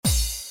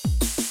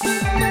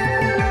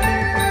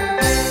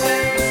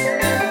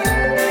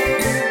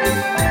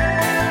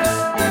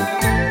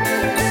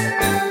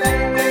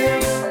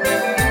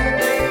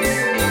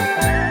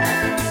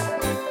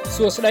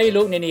សួស្តី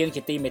លោកអ្នកនាង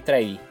ជាទីមេត្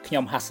រីខ្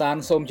ញុំហាសាន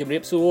សូមជម្រា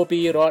បសួរពី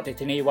រដ្ឋ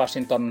ធានី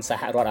Washington ស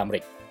ហរដ្ឋអាមេរិ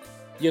ក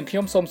យើងខ្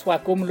ញុំសូមស្វា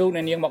គមន៍លោកអ្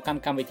នកនាងមកកា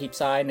ន់កម្មវិធីផ្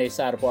សាយនៃ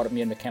សារព័ត៌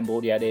មាន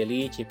Cambodia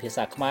Daily ជាភា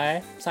សាខ្មែរ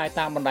ផ្សាយ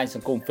តាមបណ្ដាញស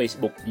ង្គម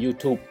Facebook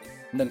YouTube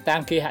និងតា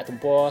មគេហទំ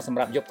ព័រសម្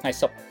រាប់យប់ថ្ងៃ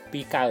សុក្រ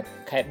ពីកើត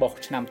ខែបុស្ស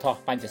ឆ្នាំថោះ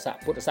បញ្ញស័ក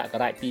ពុទ្ធសក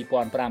រាជ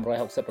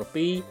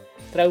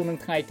2567ត្រូវនឹង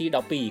ថ្ងៃទី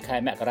12ខែ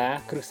មករា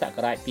គ្រិស្តសក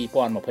រាជ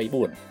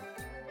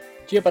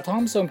2024ជាបឋ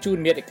មសូមជូន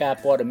មេតិការ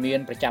ព័ត៌មាន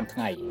ប្រចាំថ្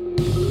ងៃ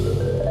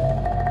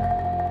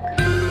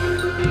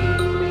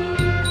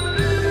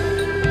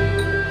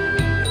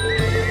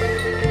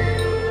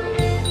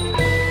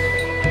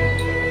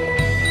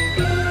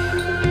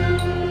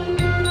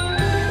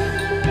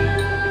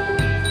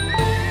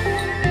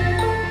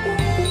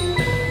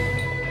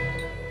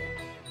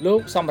លោ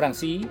កសំរង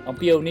ស៊ីអំ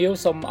ពាវនាវ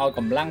សូមឲ្យក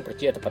ម្លាំងប្រ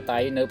ជាធិបតេ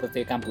យ្យនៅប្រ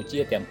ទេសកម្ពុជា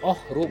ទាំងអ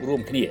ស់រួបរว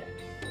มគ្នា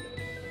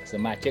ស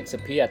មាជិកស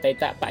ភាអតី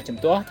តបច្ចុប្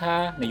បន្នថា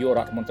នាយករ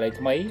ដ្ឋមន្ត្រី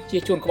ថ្មីជា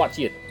ជនក្បត់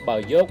ជាតិបើ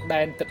យក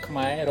ដែនទឹកខ្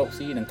មែររក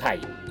ស៊ីនឹងថៃ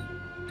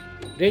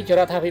រាជរ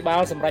ដ្ឋាភិបា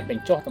លសម្រេចប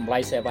ញ្ចុះតម្លៃ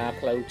សេវា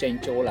ផ្លូវចេញ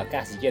ចូលអា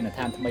កាសយានដ្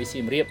ឋានថ្មីសៀ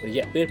មរាបរ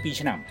យៈពេល2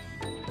ឆ្នាំ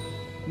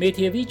មេ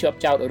ធាវីជាប់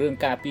ចោទរឿង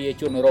ការពារ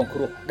ជនរងគ្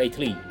រោះដី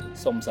ធ្លី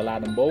សុំសាលា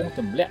ដំបងទ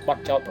ម្លាក់បទ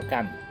ចោទប្រកា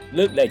ន់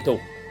លើកលែងទោ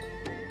ស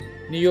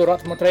នាយករ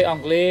ដ្ឋមន្ត្រីអ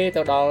ង់គ្លេស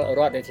ទៅដល់រ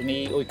ដ្ឋធានី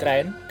អ៊ុយក្រែ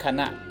នខ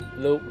ណៈ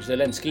លោក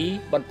Zelensky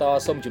បន្ត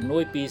សុំជំនួ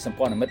យពីសម្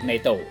ព័ន្ធមិត្ត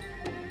NATO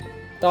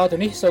តទៅ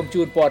នេះសូម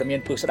ជូនព័ត៌មា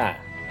នពិស្ដា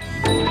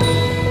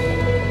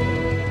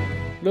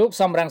លោក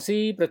សំរងស៊ី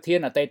ប្រធាន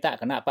អតីត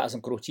គណៈបកស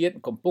ង្គ្រោះជាតិ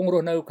កំពុងរ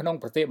ស់នៅក្នុង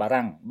ប្រទេសបា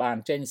រាំងបាន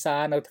ចេញសា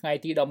រនៅថ្ងៃ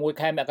ទី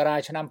11ខែមករា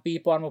ឆ្នាំ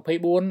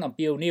2024អំ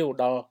ពាវនាវ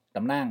ដល់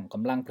តំណាងក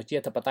ម្លាំងប្រជា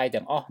ធិបតេយ្យ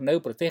ទាំងអស់នៅ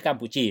ប្រទេសក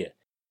ម្ពុជា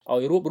ឲ្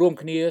យរួបរวม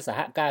គ្នាសហ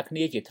ការគ្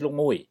នាជាធ្លុង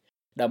មួយ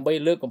ដើម្បី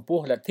លើកកម្ព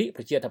ស់លទ្ធិ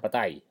ប្រជាធិប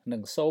តេយ្យនិ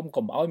ងសូម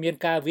កុំឲ្យមាន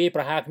ការវាយ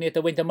ប្រហារគ្នាទៅ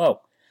វិញទៅមក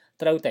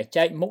ត្រូវតែ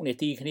ចែកមុខនី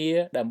តិគ្នា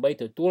ដើម្បី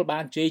ទទួលបា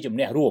នជ័យជំ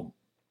នះរួម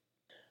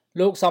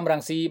លោកសំរ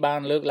ងស៊ីបា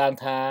នលើកឡើង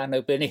ថានៅ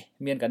ពេលនេះ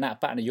មានគណៈ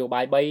បកនយោ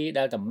បាយ3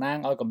ដែលតំណាង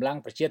ឲ្យកម្លាំង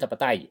ប្រជាធិប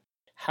តេយ្យ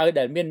ហើយ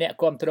ដែលមានអ្នក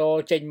គាំទ្រ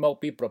ចេញមក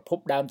ពីប្រភព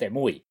ដើមតែ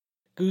មួយ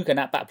គឺគ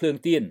ណៈបកភ្លើង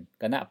ទៀន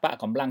គណៈបក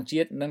កម្លាំង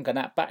ជាតិនិងគ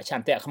ណៈបកឆ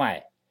ន្ទៈខ្មែរ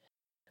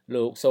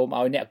លោកសូម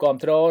ឲ្យអ្នកគាំ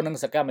ទ្រនិង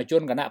សកម្មជ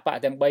នគណៈបក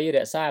ទាំង3រ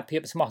ក្សាភា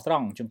ពស្មោះត្រ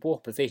ង់ចំពោះ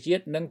ប្រទេសជា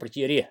តិនិងប្រ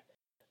ជារាស្ត្រ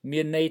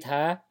មានន័យ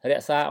ថារ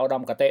ក្សាឧត្ត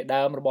មគតិ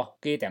ដើមរបស់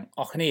គេទាំង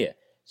អស់គ្នា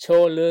ឈ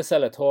រលើសិ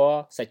លធម៌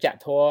សច្ច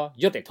ធម៌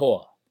យុត្តិធ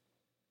ម៌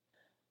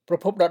ប្រ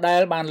ភពដដែ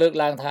លបានលើក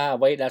ឡើងថា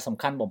អ្វីដែលសំ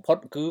ខាន់បំផុត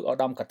គឺឧត្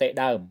តមគតិ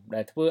ដើម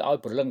ដែលធ្វើឲ្យ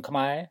ព្រលឹងខ្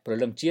មែរព្រ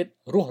លឹងជាតិ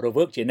រស់រ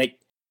វើកជានិច្ច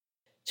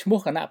ឈ្មោះ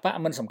គណៈបក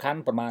មិនសំខាន់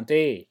ប៉ុន្មាន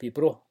ទេពី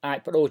ព្រោះអាច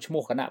បដូរឈ្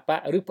មោះគណៈប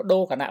កឬបដូ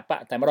រគណៈប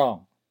កតែម្ដង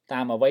តា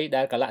មអ្វី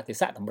ដែលកលៈទេ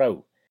សៈតម្រូវ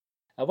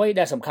អ្វី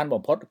ដែលសំខាន់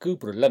បំផុតគឺ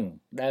ព្រលឹង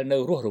ដែលនៅ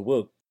រស់រវើ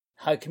ក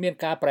ហើយគ្មាន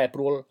ការប្រែប្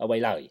រួលអ្វី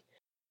ឡើយ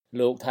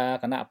លោកថា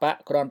គណៈបក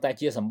គ្រាន់តែ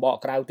ជាសម្បក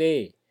ក្រៅទេ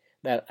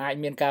ដែលអាច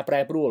មានការប្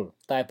រែប្រួល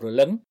តែព្រ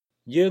លឹង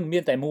យើងមា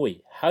នតែមួយ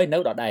ហើយនៅ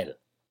ដដែល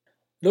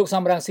លោក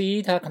សំរងស៊ី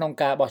ថាក្នុង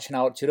ការបោះឆ្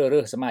នោតជ្រើសរើ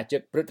សសមាជិ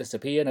កព្រឹទ្ធស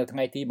ភានៅថ្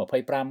ងៃទី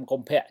25កុ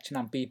ម្ភៈឆ្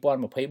នាំ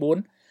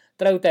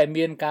2024ត្រូវតែ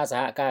មានការស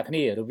ហការគ្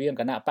នារវាង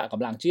គណៈបកក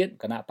ម្លាំងជាតិ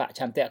គណៈបកឆ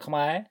ន្ទៈខ្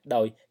មែរ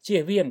ដោយជៀ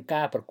សវាង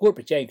ការប្រកួត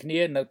ប្រជែងគ្នា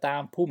នៅតា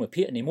មភូមិ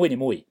ភាគនី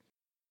មួយៗ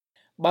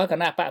បើគ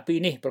ណៈបកពីរ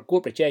នេះប្រកួត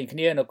ប្រជែងគ្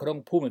នានៅក្នុង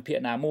ភូមិភាគ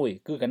ណាមួយ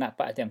គឺគណៈ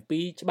បកទាំងពី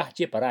រច្បាស់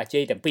ជាបរាជ័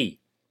យទាំងពីរ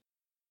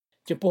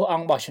ចំពោះអ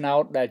ង្គបោះឆ្នោ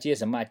តដែលជា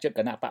សមាជិកគ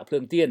ណៈបកភ្លើ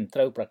ងទៀនត្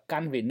រូវប្រកា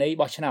ន់វិន័យ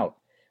បោះឆ្នោត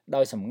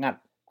ដោយសម្ងាត់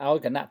ឲ្យ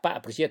គណៈបក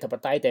ប្រជាធិប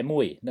តេយ្យតែ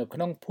មួយនៅក្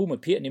នុងភូមិ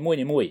ភាគនីមួយ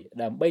ៗ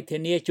ដើម្បីធា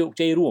នាជោគ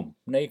ជ័យរួម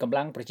នៃកម្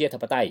លាំងប្រជាធិ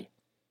បតេយ្យ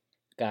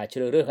ការជ្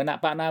រើសរើសគណៈ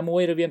បកណាមួ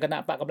យរវាងគណៈ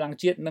បកកម្លាំង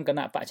ជាតិនិងគ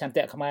ណៈបកឆន្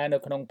ទៈខ្មែរនៅ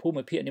ក្នុងភូ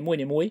មិភាគនីមួយៗ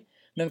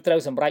នឹងត្រូវ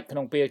សម្រេចក្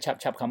នុងពេលឆាប់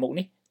ៗខាងមុខ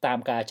នេះតាម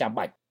ការចាំ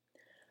បាច់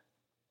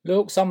លោ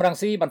កសំរង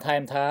ស៊ីបន្ថែ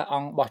មថាអ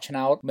ង្គបោះឆ្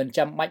នោតមិន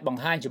ចាំបាច់ប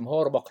ង្ហាញជំហ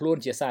ររបស់ខ្លួន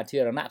ជាសាធា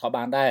រណៈក៏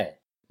បានដែរ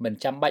មិន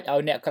ចាំបាច់ឲ្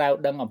យអ្នកក្រៅ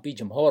ដឹងអំពី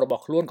ជំហររប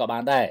ស់ខ្លួនក៏បា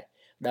នដែរ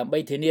ដើម្បី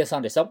ធានាស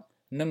ន្តិសុខ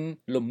និង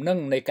លំនឹង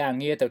នៃការ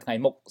ងារទៅថ្ងៃ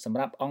មុខសម្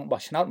រាប់អង្គបោះ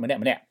ឆ្នោតម្នាក់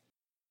ៗ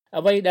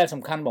អ្វីដែល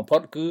សំខាន់បំផុ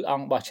តគឺអ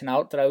ង្គបោះឆ្នោ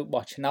តត្រូវ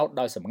បោះឆ្នោត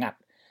ដោយសម្ងាត់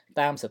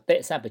តាមសតិ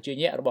សម្បជ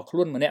ញ្ញៈរបស់ខ្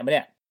លួនម្នាក់ៗ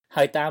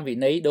ហើយតាមវិ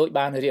ន័យដោយ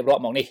បានរៀបរា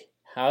ប់មកនេះ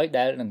ហើយ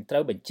ដែលនឹងត្រូ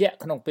វបញ្ជាក់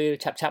ក្នុងពេល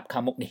ឆាប់ៗខា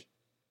ងមុខនេះ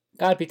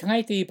កាលពីថ្ងៃ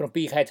ទី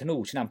7ខែធ្នូ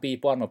ឆ្នាំ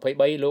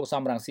2023លោក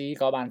សំរងស៊ី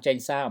ក៏បានចេញ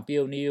សារអំពា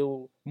វនាវ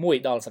មួយ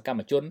ដល់សកម្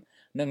មជន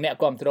និងអ្នក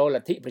គាំទ្រល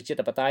ទ្ធិប្រជា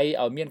ធិបតេយ្យ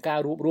ឲ្យមានការ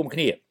រួបរวมគ្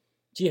នា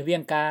ជៀសវា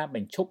ងការប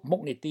ញ្ឈប់មុ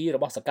ខនីតិរ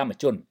បស់សកម្ម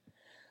ជន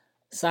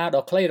សារ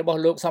ដ៏ខ្លីរបស់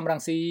លោកសំរង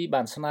ស៊ី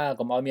បានស្នើ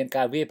កុំឲ្យមាន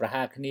ការវាយប្រ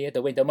ហារគ្នាទៅ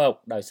វិញទៅមក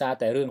ដោយសារ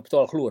តែរឿងផ្ទា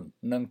ល់ខ្លួន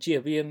និងជៀស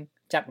វាង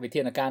ចាត់វិ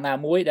ធានការណា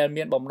មួយដែល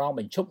មានបំណង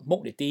បញ្ឈប់មុខ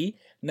នីតិ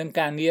និង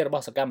ការងាររប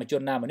ស់សកម្មជ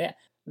នណាម្នាក់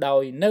ដោ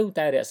យនៅ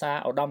តែរក្សា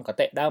ឧត្តមគ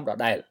តិដើមដ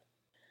ដែល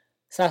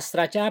សាស្ត្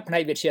រាចារ្យផ្នែ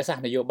កវិទ្យាសាស្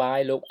ត្រនយោបាយ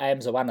លោកអែម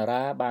សវណ្ណា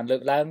រាបានលើ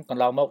កឡើងក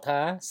ន្លងមកថា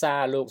សា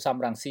រលោកសំ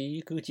រងស៊ី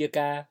គឺជា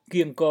ការ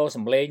គៀងគរស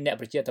ម្លេងអ្នក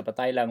ប្រជាធិប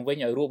តេយ្យឡើងវិញ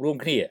ឲ្យរួបរวม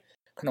គ្នា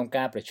ក្នុង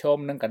ការប្រឈម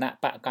នឹងគណៈ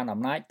បកកណ្ដាល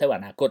អំណាចទៅអ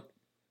នាគត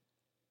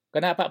គ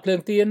ណៈបកភ្លើង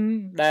ទៀន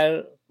ដែល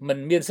មិន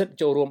មានសិទ្ធិ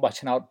ចូលរួមបោះ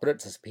ឆ្នោតព្រឹទ្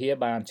ធសភា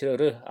បានជ្រើស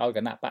រើសឲ្យគ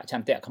ណៈបកឆ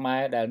ន្ទៈខ្មែ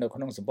រដែលនៅក្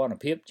នុងសម្ព័ន្ធ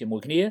ភាពជាមួ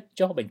យគ្នា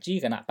ចុះបញ្ជី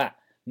គណៈបក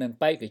និង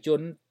បេក្ខជន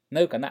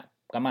នៅគណៈ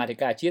កម្មាធិ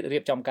ការជាតិរៀ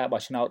បចំការ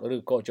បោះឆ្នោតឬ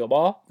កោជប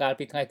កាល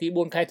ពីថ្ងៃទី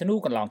4ខែធ្នូ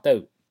កន្លងទៅ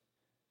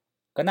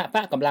គណៈប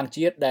កកម្លាំង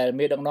ជាតិដែល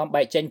មានដឹកនាំ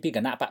បែកចេញពីគ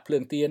ណៈបកភ្លើ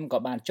ងទៀនក៏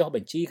បានចុះប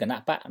ញ្ជីគណៈ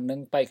បកនិង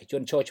បេក្ខជ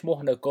នចូលឈ្មោះ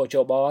នៅកោជ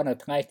បនៅ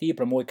ថ្ងៃទី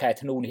6ខែ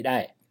ធ្នូនេះដែ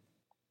រ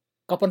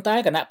ក៏ប៉ុន្តែ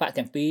គណៈបក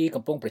ទាំងពីរ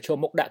កំពុងប្រជុំ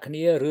មុខដាក់គ្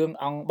នារឿង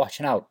អង្គបោះ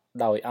ឆ្នោត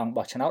ដោយអង្គ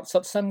បោះឆ្នោតសុ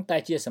ទ្ធសឹងតែ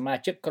ជាសមា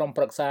ជិកក្រុម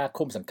ប្រឹក្សា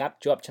ឃុំសង្កាត់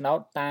ជាប់ឆ្នោត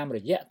តាមរ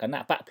យៈគណៈ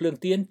បកភ្លើង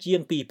ទៀនជាង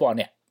 2000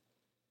 នាក់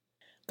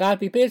កាល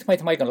ពីពេលថ្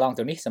មីៗកន្លង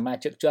ទៅនេះសមា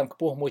ជិកជាន់ខ្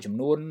ពស់មួយចំ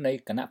នួននៃ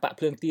គណៈបក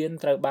ភ្លើងទៀន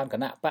ត្រូវបានគ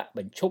ណៈបកប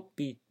ញ្ឈប់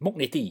ពីមុខ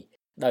នីតិ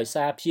ដោយ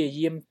សារព្យា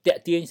យាមតា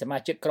ក់ទាញសមា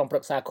ជិកក្រុមប្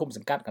រឹក្សាឃុំស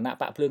ង្កាត់គណៈ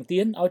បកភ្លើងទៀ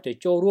នឲ្យទៅ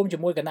ចូលរួមជា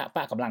មួយគណៈប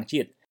កកម្លាំង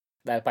ជាតិ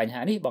ដែលបញ្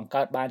ហានេះបង្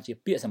កើតបានជា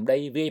ពាក្យសម្ដី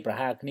វាយប្រ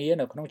ហារគ្នា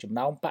នៅក្នុងចំ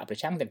ណោមបកប្រ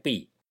ឆាំងទាំងពីរ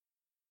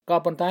ក៏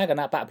ប៉ុន្តែគ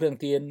ណៈបកភ្លើង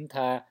ទៀន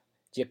ថា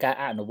ជាការ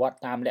អនុវត្ត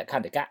តាមលក្ខ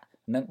ន្តិកៈ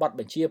និងបទ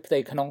បញ្ជាផ្ទៃ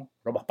ក្នុង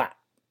របស់បក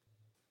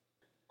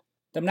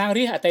តំណាង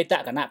រាស្ត្រអតីត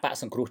គណៈបក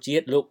សង្គ្រោះជា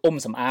តិលោក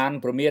សំអាន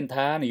ព្រមាន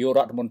ថានាយករ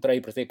ដ្ឋមន្ត្រី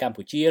ប្រទេសកម្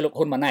ពុជាលោក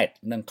ហ៊ុនម៉ាណែត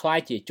នឹងក្លាយ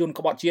ជាជន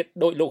ក្បត់ជាតិ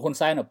ដោយលោកហ៊ុន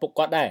សែនឪពុក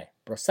គាត់ដែរ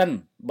ប្រសិន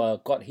បើ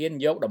គាត់ហ៊ាន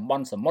យកតំប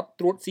ន់សមុទ្រ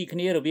ត្រួតស៊ីគ្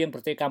នារវាងប្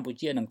រទេសកម្ពុ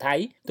ជានិងថៃ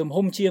ទំ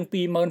ហំជាង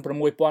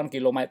 26,000 គី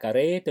ឡូម៉ែត្រកា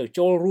រ៉េទៅ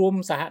ចូលរួម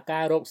សហ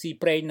ការរកស៊ី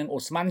ប្រេងនិងអូ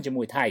ស្មန်ជា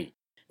មួយថៃ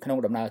ក្នុង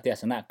ដំណើរទ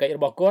ស្សនកិច្ចរ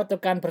បស់គាត់ទៅ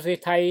កាន់ប្រទេស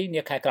ថៃ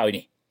នាខែក្រោយ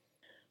នេះ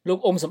លោក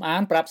សំអា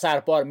នប្រាប់សារ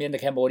ព័ត៌មាន The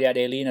Cambodia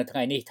Daily នៅថ្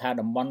ងៃនេះថា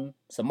តំបន់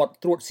សមុទ្រ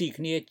ត្រួតស៊ី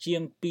គ្នាជា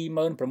ង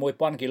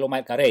 26,000 គីឡូម៉ែ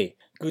ត្រការ៉េ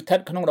គឺស្ថិត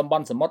ក្នុងតំប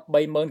ន់សមុទ្រ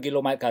 30,000 គី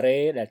ឡូម៉ែត្រការ៉េ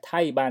ដែល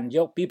ថៃបានយ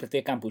កពីប្រទេ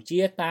សកម្ពុជា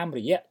តាមរ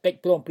យៈកិច្ច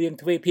ព្រមព្រៀង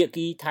ទ្វេភា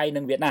គីថៃ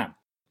និងវៀតណាម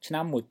ឆ្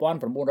នាំ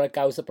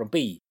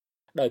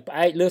 1997 ដោយផ្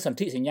អែកលើសន្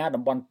ធិសញ្ញា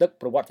តំបន់ទឹក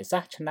ប្រវត្តិសា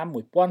ស្ត្រឆ្នាំ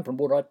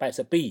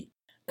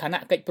 1982 ខណៈ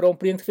កិច្ចព្រម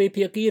ព្រៀងទ្វេ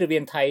ភាគីរវា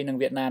ងថៃនិង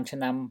វៀតណាមឆ្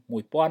នាំ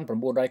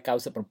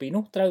 1997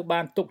 នោះត្រូវបា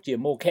នទុកជា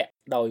មោឃៈ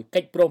ដោយ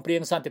កិច្ចព្រមព្រៀ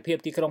ងសន្តិភាព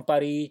ទីក្រុងប៉ា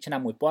រីឆ្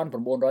នាំ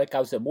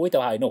 1991 ទៅ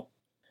ហើយនោះ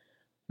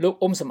លោក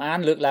សំអាន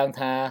លើកឡើង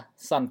ថា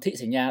សន្ធិ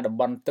សញ្ញាតំ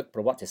បន់ទឹកប្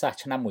រវត្តិសាស្ត្រ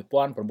ឆ្នាំ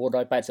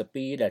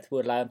 1982 ដែលធ្វើ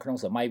ឡើងក្នុង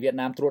សម័យវៀត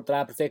ណាមត្រួតត្រា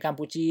ប្រទេសកម្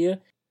ពុជា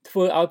ធ្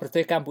វើឲ្យប្រ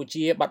ទេសកម្ពុ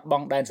ជាបាត់ប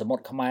ង់ដែនសមុ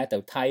ទ្រខ្មែរទៅ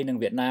ថៃនិង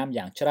វៀតណាម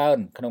យ៉ាងច្រើន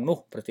ក្នុងនោះ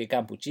ប្រទេសក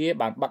ម្ពុជា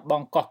បានបាត់ប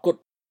ង់កោះគុត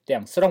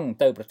ទាំងស្រុង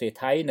ទៅប្រទេស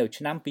ថៃនៅ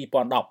ឆ្នាំ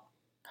 2010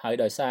 ហើយ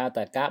ដោយសារ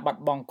តែការបា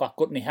ត់បង់កោះ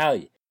គុតនេះហើយ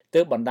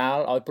ទើបបណ្ដាល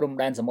ឲ្យព្រំ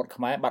ដែនសមុទ្រ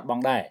ខ្មែរបាត់ប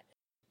ង់ដែរ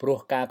ព្រោះ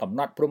ការកំ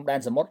ណត់ព្រំដែន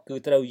សមុទ្រគឺ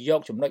ត្រូវយ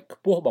កចំណុចខ្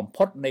ពស់បំ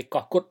ផុតនៃ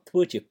កោះគុតធ្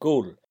វើជាគោ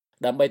ល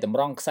ដើម្បីតម្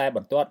រង់ខ្សែប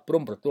ន្ទាត់ព្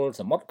រំប្រទល់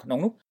សមុទ្រក្នុង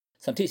នោះ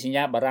សន្ធិសញ្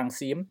ញាបារាំង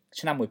សៀម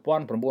ឆ្នាំ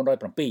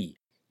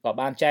 1907 ក៏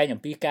បានចែងអំ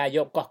ពីការយ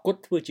កកោះគុត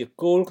ធ្វើជា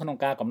គោលក្នុង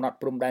ការកំណត់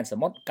ព្រំដែនស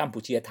មុទ្រកម្ពុ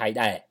ជាថៃ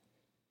ដែរ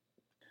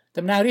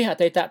តំណាងរាស្ត្រអ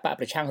តីតបក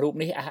ប្រឆាំងរូប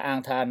នេះអះអាង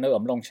ថានៅ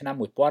អំឡុងឆ្នាំ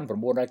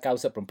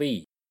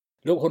 1997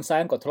 លោកហ៊ុនសែ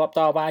នក៏ធ្លាប់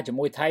តវ៉ាជា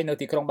មួយថៃនៅ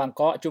ទីក្រុងបាង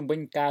កកជុំវិញ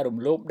ការរំ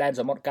លោភដែន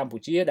សមុទ្រកម្ពុ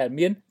ជាដែល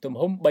មានទំ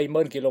ហំ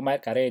 30,000 គីឡូម៉ែត្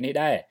រការ៉េនេះ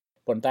ដែរ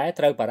ប៉ុន្តែ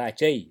ត្រូវបរា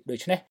ជ័យដូ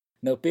ច្នេះ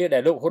នៅពេលដែ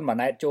លលោកហ៊ុនម៉ា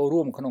ណែតចូល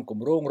រួមក្នុងគ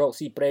ម្រោងរក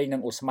ស៊ីប្រេងនិ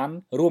ងអូស្មန်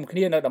រួមគ្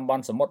នានៅតំប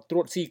ន់សមុទ្រត្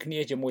រួតស៊ីគ្នា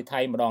ជាមួយថៃ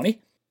ម្ដងនេះ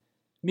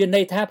មាន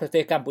ន័យថាប្រទេ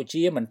សកម្ពុ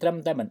ជាមិនត្រឹម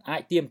តែមិនអា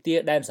ចទាមទារ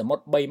ដែនសមុ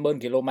ទ្រ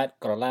 30,000 គីឡូម៉ែត្រ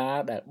ក្រឡា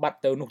ដែលបាត់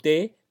ទៅនោះទេ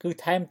គឺ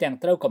ថែមទាំង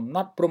ត្រូវកំណ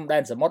ត់ព្រំដែ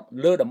នសមុទ្រ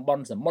លើតំប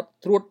ន់សមុទ្រ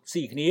ត្រួត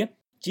ស៊ីគ្នា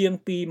ជាង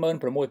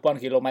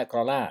 26,000 គីឡូម៉ែត្រក្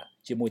រឡា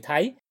ជាមួយថៃ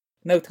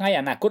នៅថ្ងៃ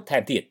អនាគតថែ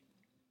មទៀត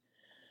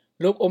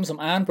លោកសំ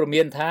អានព្រ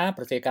មានថា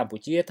ប្រទេសកម្ពុ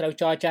ជាត្រូវ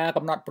ចរចា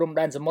កំណត់ព្រំ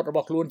ដែនសមុទ្ររប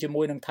ស់ខ្លួនជា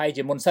មួយនឹងថៃ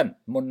ជាមុនសិន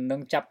មុននឹ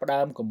ងចាប់ផ្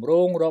ដើមគម្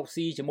រោងរក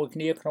ស៊ីជាមួយគ្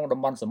នាក្នុងតំ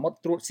បន់សមុទ្រ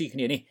ត្រួតស៊ីគ្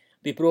នានេះ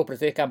ពីព្រោះប្រ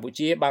ទេសកម្ពុ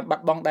ជាបានបា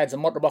ត់បង់ដែនស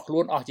មុទ្ររបស់ខ្លួ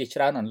នអស់ជាច្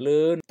រើនអន្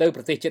លើទៅ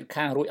ប្រទេសជិត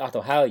ខាងរួចអស់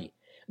ទៅហើយ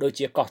ដូច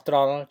ជាកោះត្រ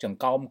ល់ចង្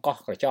កោមកោះ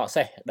ក្រចក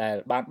សេះដែល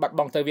បានបាត់ប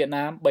ង់ទៅវៀត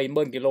ណាម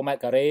 30,000 គីឡូម៉ែត្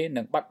រការ៉េ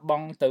និងបាត់ប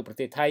ង់ទៅប្រ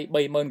ទេសថៃ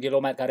 30,000 គីឡូ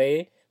ម៉ែត្រការ៉េ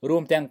រួ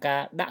មទាំងកា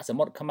រដាក់ស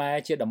មុទ្រខ្មែរ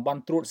ជាតំបន់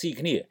ត្រួតស៊ី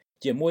គ្នា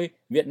ជាមួយ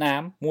វៀតណា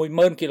ម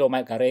 10,000 គីឡូ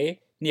ម៉ែត្រការ៉េ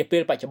នាពេ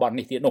លបច្ចុប្បន្ន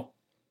នេះទៀតនោះ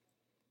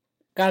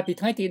កាលពី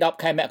ថ្ងៃទី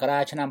 10 ខែមករា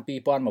ឆ្នាំ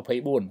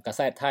 2024 កា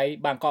សែតថៃ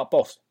Bangkok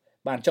Post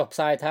បានចុះផ្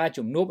សាយថា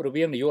ជំនួបរ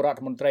វាងនាយករដ្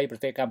ឋមន្ត្រីប្រ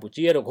ទេសកម្ពុ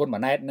ជាលោកហ៊ុន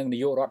ម៉ាណែតនិងនា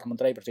យករដ្ឋមន្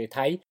ត្រីប្រទេស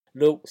ថៃ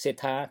លោកសេ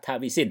ដ្ឋាថា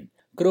វីសិន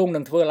គ្រោងនឹ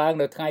ងធ្វើឡើង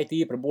នៅថ្ងៃទី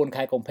 9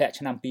 ខែកុម្ភៈ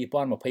ឆ្នាំ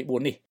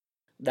 2024 នេះ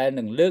ដែល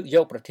នឹងលើកយ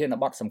កប្រធាន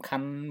បទសំខា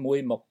ន់មួយ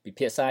មកពិ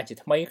ភាក្សាជា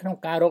ថ្មីក្នុង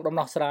ការរកដំ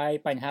ណោះស្រាយ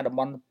បញ្ហាតំ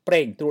បន់ប្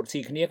រេងត្រួតស៊ី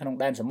គ្នាក្នុង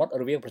ដែនសមុទ្រ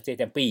រវាងប្រទេស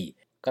ទាំងពីរ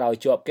ក្រោយ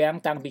ជាប់គាំង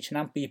តាំងពីឆ្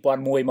នាំ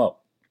 2001 មក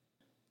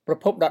ប្រ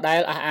ពន្ធដដែ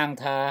លអះអាង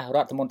ថារ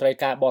ដ្ឋមន្ត្រី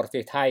ការបរទេ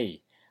សថៃ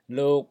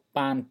លោក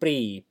ប៉ានព្រី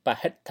ប៉ា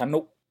ហិតថានុ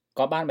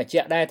ក៏បានបញ្ជា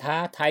ក់ដែរថា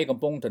ថៃកំ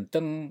ពុងទន្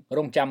ទឹងរ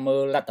ង់ចាំមើ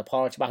លលទ្ធផ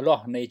លច្បាស់លា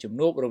ស់នៃជំ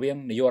នួបរវាង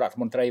នាយករដ្ឋ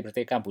មន្ត្រីប្រ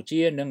ទេសកម្ពុ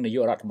ជានិងនាយ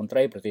ករដ្ឋមន្ត្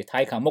រីប្រទេសថៃ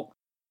ខាងមុខ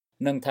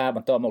និងថាប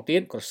ន្តមកទៀ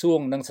តក្រសួង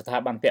និងស្ថា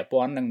ប័នពាក់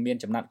ព័ន្ធនឹងមាន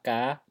ចំណាត់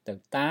ការទៅ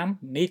តាម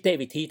នីតិ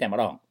វិធីតែម្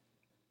ដង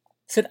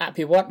សិទ្ធិអ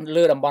ភិវឌ្ឍ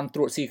លើតំបន់ត្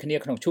រួតស៊ីគ្នា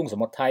ក្នុងឈូងស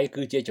មុទ្រថៃ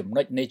គឺជាចំ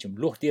ណុចនៃចំ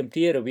នួនទាម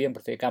ទាររវាង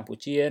ប្រទេសកម្ពុ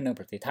ជានិង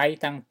ប្រទេសថៃ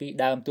តាំងពី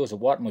ដើមទស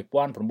វត្សរ៍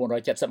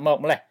 1970 មក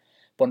ម្ល៉េះ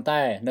ប៉ុន្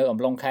តែនៅអំ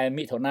ឡុងខែ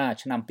មិថុនា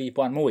ឆ្នាំ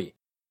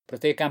 2001 ប្រ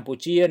ទេសកម្ពុ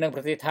ជានិងប្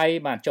រទេសថៃ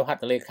បានចុះហ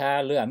ត្ថលេខា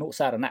លើអនុ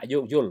សារណៈយោ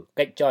គយល់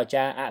កិច្ចចរ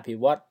ចាអភិ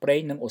វឌ្ឍប្រេ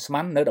ងនិងអូស្ម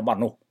န်នៅតំប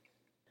ន់នោះ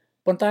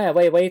ប៉ុន្តែអ្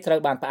វីៗត្រូវ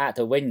បានផ្អាក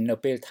ទៅវិញនៅ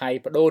ពេលថៃ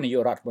បដូរនាយ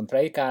ករដ្ឋមន្ត្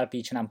រីកាលពី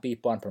ឆ្នាំ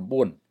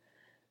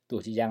 2009 ទោះ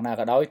ជាយ៉ាងណា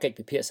ក៏ដោយកិច្ច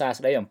ពិភាក្សា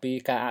ស្ដីអំពី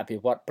ការអភិ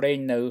វឌ្ឍប្រេង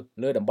នៅ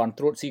លើតំបន់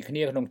ត្រួតស៊ីគ្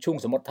នាក្នុងឈូង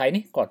សមុទ្រថៃ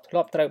នេះក៏ធ្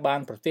លាប់ត្រូវបាន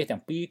ប្រទេសទាំ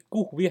ងពីរ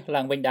គូសវាស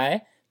ឡើងវិញដែរ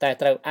តែ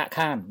ត្រូវអាក់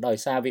ខានដោយ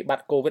សារវិប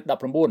ត្តិ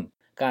COVID-19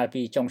 កាល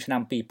ពីចុងឆ្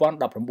នាំ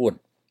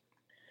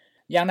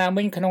2019យ៉ាងណា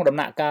មិញក្នុងដំ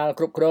ណាក់កាល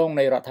គ្រប់គ្រង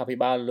នៃរដ្ឋាភិ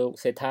បាលលោក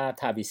សេដ្ឋា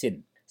ថាវិសិន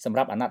សម្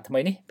រាប់អាណត្តិថ្មី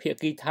នេះភា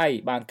គីថៃ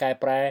បានកែ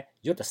ប្រែ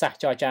យុទ្ធសាស្ត្រ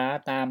ចរចា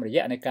តាមរ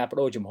យៈនៃការប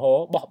ដូរជំហរ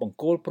បោះបង្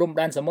គោលព្រំ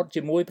ដែនសមុទ្រ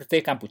ជាមួយប្រទេ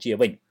សកម្ពុជា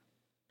វិញ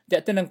ទា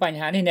ក់ទិននឹងបញ្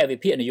ហានេះអ្នកវិ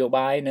ភាគនយោ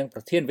បាយនិងប្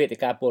រធានវេទិ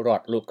កាពលរ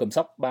ដ្ឋលោកកឹម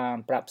សុខបាន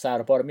ប្រាប់សា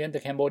រព័ត៌មានទៅ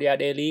Cambodia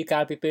Daily កា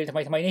លពីពេលថ្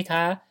មីៗនេះ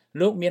ថា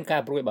លោកមានកា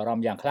រព្រួយបារ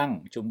ម្ភយ៉ាងខ្លាំង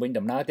ជុំវិញ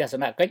ដំណើរទស្ស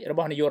នកិច្ចរប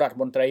ស់នាយករដ្ឋ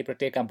មន្ត្រីប្រ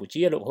ទេសកម្ពុ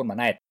ជាលោកហ៊ុនម៉ា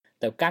ណែត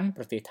ទៅកាន់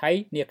ប្រទេសថៃ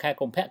នាខែ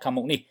កុម្ភៈខាង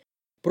មុខនេះ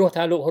ព្រោះ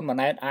ថាលោកហ៊ុនម៉ា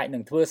ណែតអាចនឹ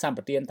ងធ្វើសម្ប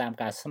ទានតាម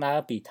ការស្នើ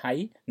ពីថៃ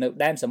នៅ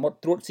ដែនសមុទ្រ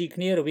ត្រួតស៊ី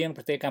គ្នារវាង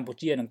ប្រទេសកម្ពុ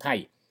ជានិងថៃ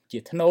ជា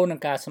ថ្នូរនឹង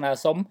ការស្នើ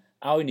សុំ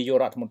ឲ្យនាយក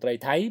រដ្ឋមន្ត្រី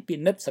ថៃពិ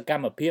និត្យសក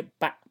ម្មភាព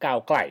បកកៅ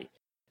ក្លៃ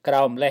ក្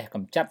រោមលេសក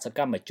ម្ចាត់សក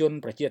ម្មជន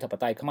ប្រជាធិប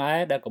តេយ្យខ្មែរ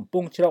ដែលកំពុ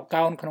ងជ្រក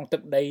កោនក្នុងទឹ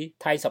កដី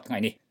ថៃសប្តាហ៍ថ្ងៃ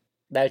នេះ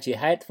ដែលជា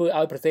ហេតុធ្វើ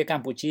ឲ្យប្រទេសក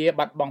ម្ពុជា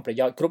បាត់បង់ប្រ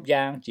យោជន៍គ្រប់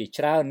យ៉ាងជា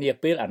ច្រើននា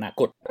ពេលអនា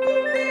គត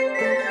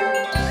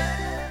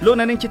លោក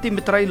អ្នកនាងជាទី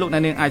មេត្រីលោកអ្ន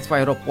កនាងអាចស្វែ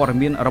ងរកព័ត៌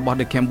មានរបស់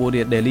The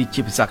Cambodia Daily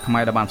ជាភាសាខ្មែ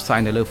រដែលបានផ្សាយ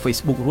នៅលើ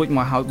Facebook រួចម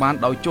កហើយបាន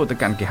ដោយចូលទៅ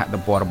កាន់គេហ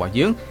ទំព័ររបស់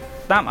យើង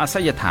តាមអាស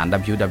យដ្ឋាន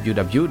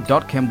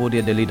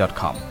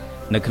www.cambodiadaily.com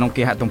នៅក្នុង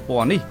គេហទំព័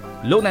រនេះ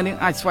លោកអ្នកនាង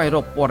អាចស្វែងរ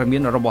កព័ត៌មា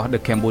នរបស់ The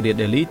Cambodia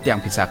Daily ទាំង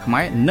ភាសាខ្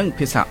មែរនិង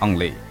ភាសាអង់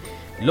គ្លេស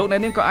លោកអ្នក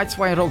នាងក៏អាចស្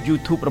វែងរក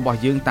YouTube របស់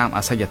យើងតាម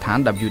អាសយដ្ឋាន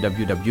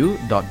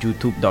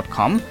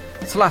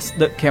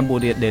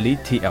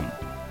www.youtube.com/thecambodiadailytm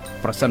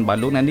ប្រសិនបើ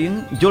លោកអ្នកនាង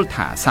យល់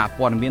ថាសារ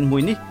ព័ត៌មានមួ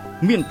យនេះ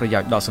មានប្រយោ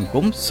ជន៍ដល់សង្គ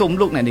មសូម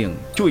លោកអ្នកនាង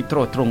ជួយទ្រ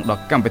ទ្រង់ដ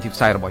ល់កម្មវិធីផ្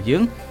សាយរបស់យើ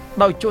ង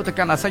ដោយចូលទៅ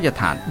កាន់អាសយដ្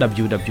ឋាន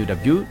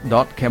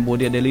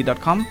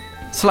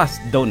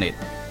www.cambodiadaily.com/donate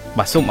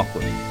បាទសូមអរគុ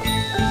ណ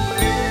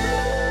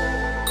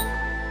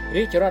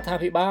រាជរដ្ឋា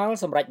ភិបាល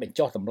សម្រេចបញ្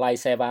ចុះតម្លៃ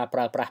សេវាប្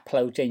រើប្រាស់ផ្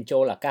លូវចេញចូ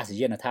លអាកាស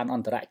យានដ្ឋានអ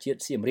ន្តរជាតិ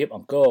សៀមរាបអ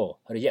ង្គរ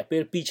រយៈពេ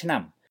ល2ឆ្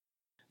នាំ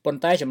ប៉ុន្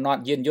តែចំណត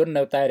យានយន្ត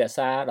នៅតែរក្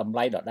សាតម្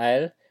លៃដដែល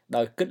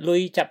ដោយគិតលុ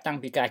យចាប់តាំង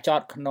ពីការច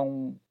តក្នុង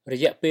រ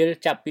យៈពេល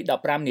ចាប់ពី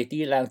15នាទី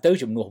ឡើងទៅ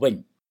ជំនួសវិញ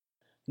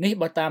នេះ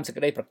បើតាមសេច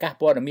ក្តីប្រកាស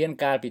ព័ត៌មាន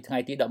កាលពីថ្ងៃ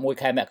ទី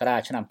11ខែមករា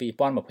ឆ្នាំ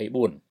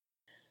2024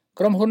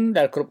ក្រុមហ៊ុន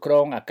ដែលគ្រប់គ្រ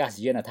ងអាកាស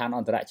យានដ្ឋានអ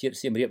ន្តរជាតិ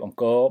សៀមរាបអង្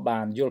គរបា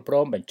នយល់ព្រ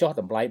មបញ្ចុះ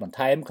តម្លៃបន្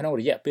ថែមក្នុង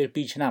រយៈពេល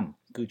2ឆ្នាំ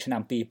គឺឆ្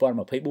នាំ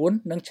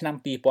2024និងឆ្នាំ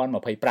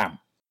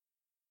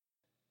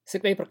2025សេច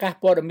ក្តីប្រកាស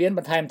ព័ត៌មានប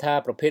ន្ថែមថា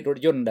ប្រភេទរថ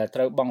យន្តដែលត្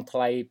រូវបង់ថ្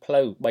លៃផ្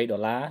លូវ$3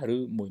ឬ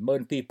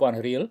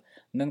 12,000 រៀល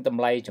និងត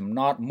ម្លៃចំណ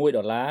ត$1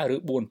ឬ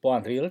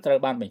 4,000 រៀលត្រូវ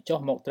បានបញ្ចុះ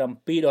មកត្រឹម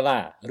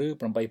$2ឬ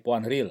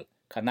 8,000 រៀល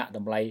ខណៈត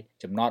ម្លៃ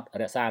ចំណត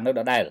រក្សានៅ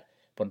ដដែល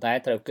ប៉ុន្តែ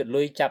ត្រូវគិត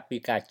លុយចាប់ពី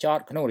ការចត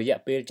ក្នុងរយៈ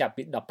ពេលចាប់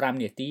ពី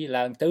15នាទី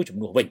ឡើងទៅជំ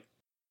នួសវិញ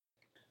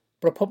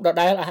ប្រភពដ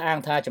ដែលអះអាង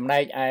ថាចំណែ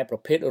កឯប្រ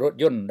ភេទរថ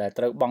យន្តដែល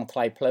ត្រូវបង់ថ្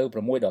លៃផ្លូវ$6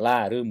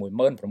ឬ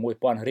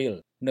 16,000 រៀល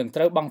នឹងត្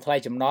រូវបង់ថ្លៃ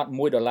ចំណត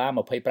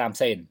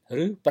$1.25 សេន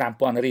ឬ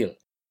 5,000 រៀល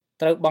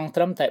ត្រូវបង់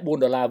ត្រឹមតែ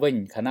$4វិញ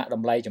ខណៈត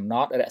ម្លៃចំណ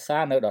តរក្សា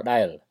នៅដ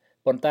ដែល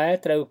ប៉ុន្តែ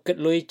ត្រូវគិត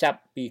លុយចាប់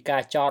ពីកា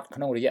រចតក្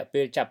នុងរយៈ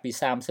ពេលចាប់ពី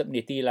30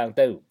នាទីឡើង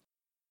ទៅ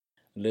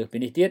លើសពី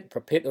នេះទៀតប្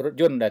រភេទរថ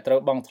យន្តដែលត្រូវ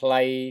បង់ថ្លៃ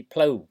ផ្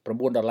លូវ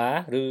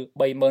$9ឬ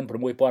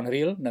 36,000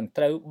 រៀលនឹង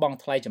ត្រូវបង់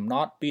ថ្លៃចំណ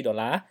ត$2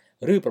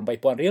ឬ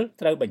 8,000 រៀល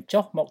ត្រូវបញ្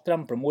ចុះមកត្រឹ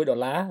ម$6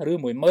ឬ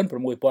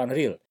 16,000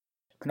 រៀល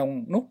ក្នុង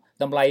នោះ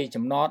តម្លៃ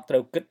ចំណតត្រូ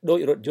វគិតដូច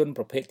រថយន្ត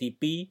ប្រភេទ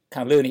ទី2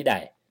ខាងលើនេះដែ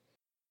រ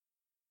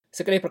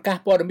សេចក្តីប្រកាស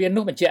ព័ត៌មាន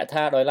នោះបញ្ជាក់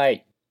ថាដោយឡែក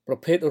ប្រ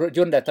ភេទរថយ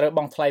ន្តដែលត្រូវប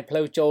ង់ថ្លៃផ្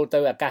លូវចូលទៅ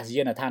អាកាស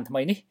យានដ្ឋានថ្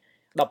មីនេះ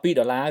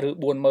$12ឬ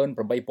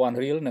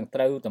 48,000 រៀលនឹង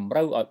ត្រូវតម្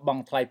រូវឲ្យប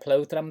ង់ថ្លៃផ្លូ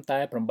វត្រឹមតែ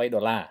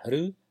$8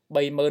ឬ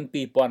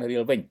 32,000 រៀ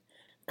លវិញ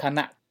ខ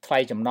ណៈថ្លៃ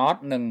ចំណត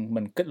នឹង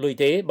មិនគិតលុយ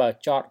ទេបើ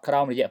ចតក្រោ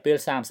មរយៈពេល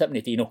30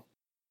នាទីនោះ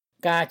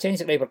ការចេញ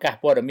សេចក្តីប្រកាស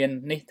ព័ត៌មាន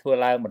នេះធ្វើ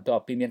ឡើងបន្ទា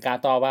ប់ពីមានការ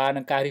តវ៉ា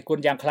និងការរិះគ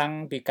ន់យ៉ាងខ្លាំង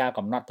ពីការ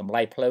កំណត់តម្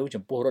លៃផ្លូវ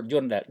ចំពោះរថយ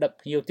ន្តដែលដឹក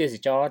ភ្ញៀវទេស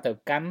ចរទៅ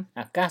កាន់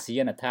អាកាស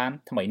យានដ្ឋាន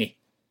ថ្មីនេះ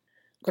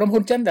ក្រុមហ៊ុ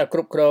នចិនដែលគ្រ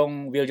ប់គ្រង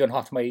វាលយន្ត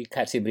ហោះថ្មី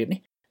ខេត្តសៀមរាប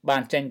នេះបា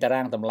នចេញតា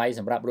រាងតម្លៃ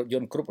សម្រាប់រថយ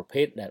ន្តគ្រប់ប្រ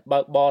ភេទដែលបើ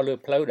កបរលើ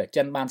ផ្លូវដែល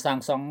ចិនបានសាង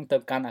សង់ទៅ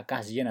កាន់អាកា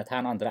សយានដ្ឋា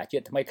នអន្តរជា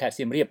តិថ្មីខេត្ត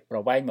សៀមរាបប្រ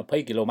វែង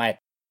20គីឡូម៉ែត្រ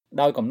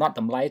ដោយកំណត់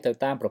តម្លៃទៅ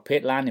តាមប្រភេទ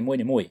ឡាននី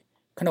មួយៗ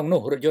ក្នុង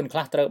នោះរថយន្តខ្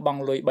លះត្រូវប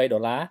ង់លុយ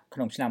$3ក្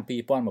នុងឆ្នាំ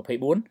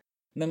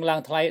2024និងឡើង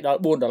ថ្លៃដល់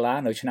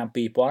$4នៅឆ្នាំ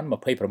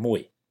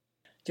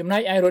2026ចំណែ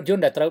កឯរថយ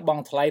ន្តដែលត្រូវប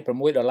ង់ថ្លៃ$6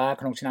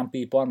ក្នុងឆ្នាំ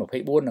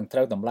2024នឹងត្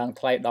រូវតម្លើង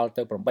ថ្លៃដល់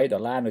ទៅ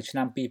$8នៅឆ្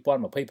នាំ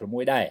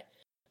2026ដែរ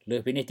លើ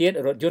សពីនេះទៀត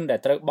រថយន្តដែល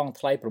ត្រូវបង់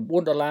ថ្លៃ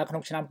$9ក្នុ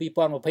ងឆ្នាំ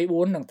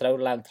2024នឹងត្រូវ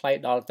ឡើងថ្លៃ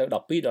ដល់ទៅ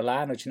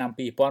$12នៅឆ្នាំ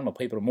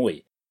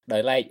2026ដោ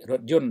យឡែករ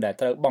ថយន្តដែល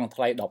ត្រូវបង់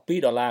ថ្លៃ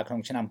$12ក្នុ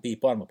ងឆ្នាំ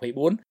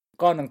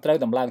2024ក៏នឹងត្រូវ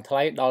តម្លើងថ្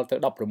លៃដល់ទៅ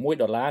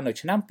$16នៅ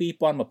ឆ្នាំ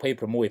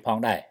2026ផង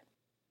ដែរ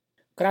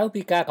ក្រៅ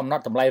ពីការកំណ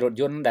ត់តម្លៃរថ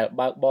យន្តដែល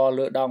បើកបរ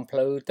លើដងផ្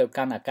លូវទៅ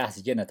កាន់អាកាស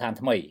យានដ្ឋាន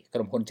ថ្មីក្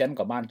រុមហ៊ុនចិន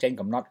ក៏បានចេញ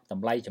កំណត់ត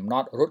ម្លៃចំណ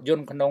តរថយ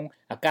ន្តក្នុង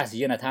អាកាស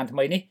យានដ្ឋានថ្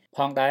មីនេះផ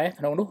ងដែរ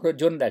ក្នុងនោះរថ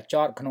យន្តដែលច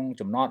តក្នុង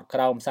ចំណតក្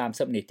រោម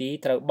30នាទី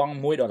ត្រូវបង់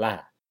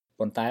$1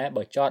 ប៉ុន្តែ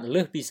បើចត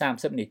លើសពី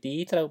30នាទី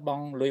ត្រូវប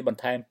ង់លុយបន្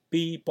ថែម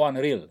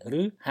 2,000 រៀល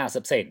ឬ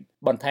50 សេន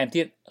បន្ថែម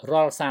ទៀត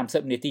រាល់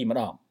30នាទីម្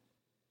ដង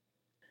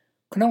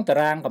ក្នុងតា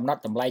រាងកំណ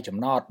ត់តម្លៃចំ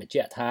ណតបញ្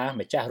ជាក់ថា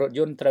ម្ចាស់រថ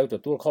យន្តត្រូវទ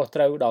ទួលខុស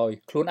ត្រូវដោយ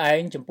ខ្លួនឯ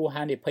ងចំពោះ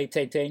ហានិភ័យផ្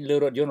សេងៗលើ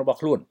រថយន្តរបស់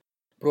ខ្លួន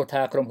ព្រោះ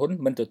ថាក្រុមហ៊ុន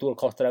មិនទទួល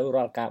ខុសត្រូវ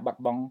រាល់ការបា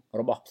ត់បង់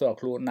របស់ផ្ទាល់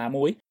ខ្លួនណា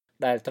មួយ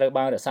ដែលត្រូវ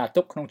បានរក្សា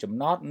ទុកក្នុងចំ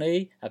ណតនៃ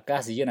អាកា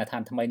សយានដ្ឋា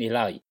នថ្មីនេះ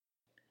ឡើយ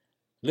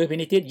លើសពី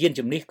នេះទៀតយាន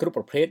ជំនិះគ្រប់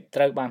ប្រភេទ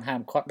ត្រូវបានហា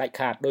មឃាត់ដាច់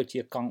ខាតដូចជា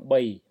កង់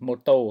3ម៉ូ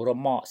តូរ៉ឺ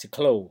ម៉កស៊ី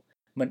ក្លូ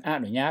មិនអ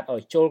នុញ្ញាតឲ្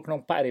យចូលក្នុង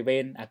បរិវេ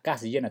ណអាកា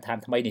សយានដ្ឋាន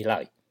ថ្មីនេះឡើ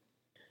យ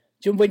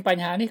ជុំវិញប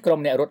ញ្ហានេះក្រុម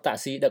អ្នករត់តា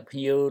ក់ស៊ីដឹកភ្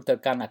ញៀវទៅ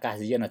កាន់អាកា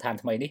សយានដ្ឋាន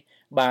ថ្មីនេះ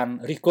បាន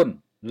រិះគន់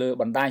លើ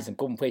បណ្ដាញសង្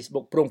គម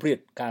Facebook ប្រងព្រាត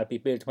កាលពី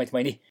ពេលថ្មី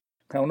ៗនេះ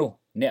ក្នុងនោះ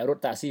អ្នករ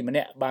ត់តាក់ស៊ីម្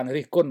នាក់បាន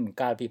រិះគន់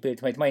កាលពីពេល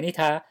ថ្មីៗនេះ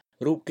ថា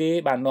រូបគេ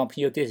បាននាំភ្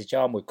ញៀវទេសច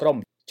រមួយក្រុម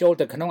ចូល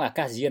ទៅក្នុងអា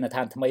កាសយានដ្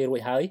ឋានថ្មីរួ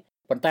ចហើយ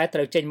ប៉ុន្តែត្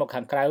រូវចេញមក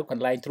ខាងក្រៅក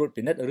ន្លែងត្រួត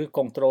ពិនិត្យឬ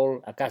កុងត្រូល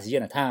អាកាសយា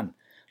នដ្ឋាន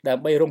ដើ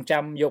ម្បីរង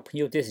ចាំយកភ្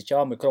ញៀវទេសច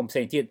រមួយក្រុមផ្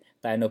សេងទៀត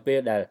តែនៅពេល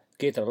ដែល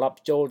គេត្រឡប់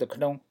ចូលទៅ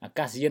ក្នុងអា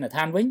កាសយានដ្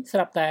ឋានវិញស្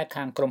រាប់តែ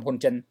ខាងក្រុមហ៊ុន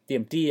ចិនទា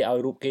មទារឲ្យ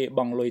រូបគេប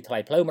ង់លុយថ្លៃ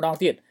ផ្លូវម្ដង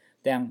ទៀត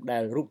ទាំងដែ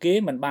លរូបគេ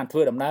មិនបានធ្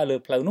វើដំណើរលើ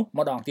ផ្លូវនោះ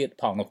ម្ដងទៀត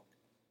ផងនោះ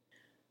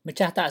ម្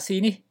ចាស់តាក់ស៊ី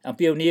នេះអំ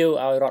ពាវនាវ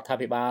ឲ្យរដ្ឋា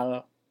ភិបាល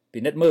ពិ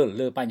និត្យមើល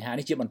លើបញ្ហា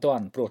នេះជាបន្ទា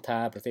ន់ព្រោះថា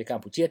ប្រទេសក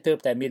ម្ពុជាទើប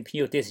តែមានភ្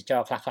ញៀវទេសច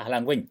រខ្លះៗឡើ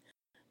ងវិញ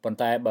ប៉ុន្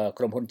តែបើ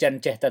ក្រុមហ៊ុនចិន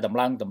ចេះតែតម្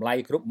លើងតម្លៃ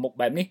គ្រប់មុខ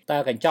បែបនេះតើ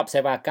កញ្ចប់សេ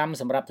វាកម្ម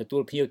សម្រាប់ទទួ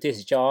លភ្ញៀវទេ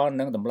សចរ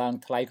នឹងតម្លើង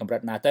ថ្លៃកម្រិ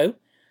តណាទៅ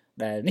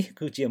ដែលនេះ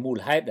គឺជាមូល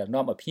ហេតុដែល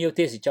នាំឲ្យភ្ញៀវ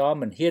ទេសចរ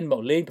មិនហ៊ានម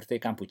កលេងប្រទេស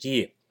កម្ពុជា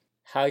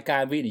ហើយកា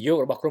រវិនិយោគ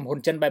របស់ក្រុមហ៊ុន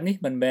ចិនបែបនេះ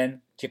មិនមែន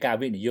ជាការ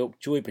វិនិយោគ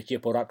ជួយប្រជា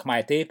ពលរដ្ឋខ្មែ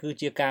រទេគឺ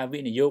ជាការវិ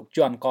និយោគជ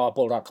ន់កព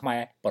លរដ្ឋខ្មែ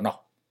រប៉ុណ្ណោះ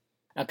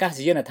អាកាស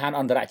យានដ្ឋាន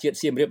អន្តរជាតិ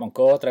សៀមរាបអង្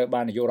គរត្រូវ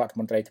បាននាយករដ្ឋ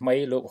មន្ត្រីថ្មី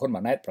លោកហ៊ុន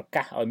ម៉ាណែតប្រ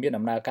កាសឲ្យមាន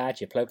ដំណើរការ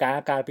ជាផ្លូវការ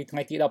កាលពីថ្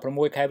ងៃទី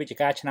16ខែវិច្ឆិ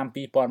កាឆ្នាំ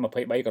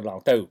2023កន្ល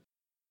ងទៅ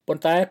ប៉ុ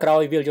ន្តែក្រោ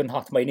យវាលយន្ត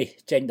ហោះថ្មីនេះ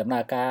ចេញដំណើ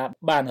រការ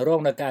បានរ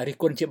ងនឹងការរិះ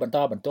គន់ជាបន្ត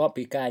បន្ទាប់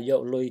ពីការយ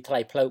កលុយថ្លៃ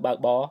ផ្លូវបើក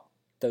បរ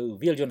ទៅ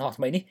វាលយន្តហោះ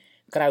ថ្មីនេះ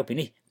ក្រៅពី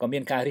នេះក៏មា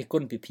នការរិះគ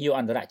ន់ពីភ្ញៀវ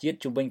អន្តរជាតិ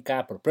ជំវិញកា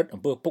រប្រព្រឹត្តអំ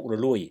ពើពុករ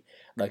លួយ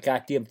ដោយការ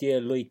ទាមទារ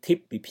លុយធីប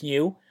ពីភ្ញៀ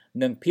វ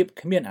និងភាព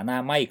គ្មានអនា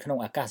ម័យក្នុង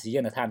អាកាសយា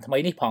នដ្ឋានថ្មី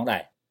នេះផងដែ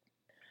រ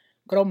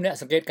ក្រុមអ្នក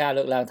សង្កេតការ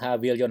លើកឡើងថា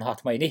វាលយន្តហោះ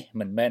ថ្មីនេះ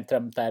មិនមែនត្រឹ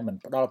មតែមិន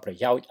ផ្ដល់ប្រ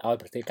យោជន៍ឲ្យ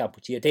ប្រទេសកម្ពុ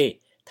ជាទេ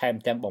ថែម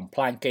ទាំងបំផ្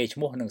លាញកេរ្តិ៍ឈ្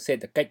មោះនិងសេ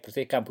ដ្ឋកិច្ចប្រ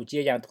ទេសកម្ពុជា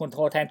យ៉ាងធ្ងន់ធ្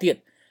ងរថែមទៀត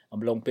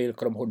អំឡុងពេល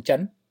ក្រុមហ៊ុនចិន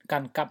កា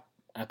ន់កាប់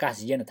អាកាស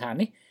យានដ្ឋាន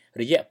នេះ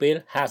រយៈពេល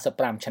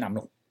55ឆ្នាំ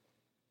នោះ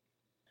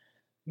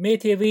មេ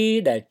ធាវី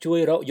ដែលជួយ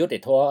រកយុត្តិ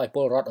ធម៌ឲ្យព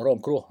លរដ្ឋរង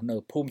គ្រោះនៅ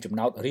ភូមិចំ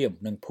ណោតរៀម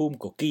និងភូមិ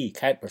កគី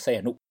ខេត្តព្រះសី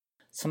ហនុ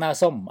ស្នើ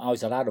សុំឲ្យ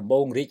សាលាដំប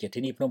ងរាជ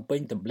ធានីភ្នំពេញ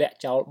ទម្លាក់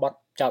ចោលបទ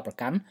ចោទប្រ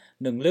កាន់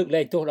និងលើក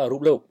លែងទោសដល់រូ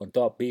បលោកបន្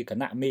ទាប់ពីគ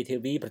ណៈមេធា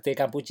វីប្រទេស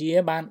កម្ពុជា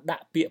បានដា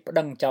ក់ពាក្យប្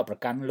តឹងចោទប្រ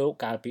កាន់លោក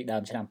កាលពីដើ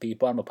មឆ្នាំ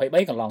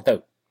2023កន្លងទៅ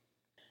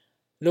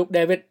លោក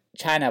David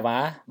Chainava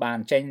បាន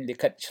ចេញលិ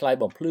ខិតឆ្លើយ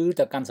បំភ្លឺ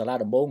ទៅកាន់សាលា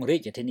ដំបងរា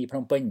ជធានីភ្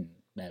នំពេញ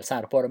ដែលសា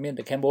រព័ត៌មាន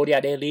The Cambodia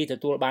Daily ទ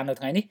ទួលបាននៅ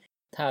ថ្ងៃនេះ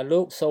ថាលោ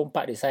កសូមប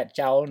ដិសេធ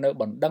ចោលនៅ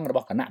បណ្ដឹងរប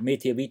ស់គណៈមេ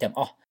ធាវីទាំង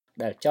អស់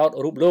ដែលចោទ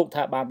រូបលោក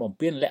ថាបានបំ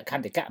ពានលក្ខ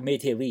ន្តិកៈមេ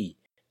ធាវី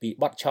ពី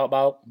បទឆ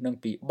បោកនិង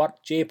ពីបទ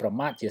ជេរប្រ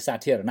មាថជាសា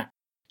ធារណៈ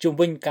ជុំ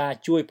វិញការ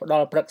ជួយផ្ដ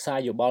ល់ប្រឹក្សា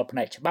យោបល់ផ្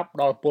នែកច្បាប់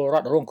ដល់ពលរ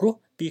ដ្ឋរងគ្រោះ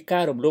ពីកា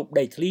ររំលោភ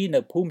ដីធ្លីនៅ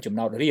ភូមិចំ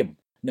ណោតរៀម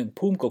និង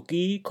ភូមិក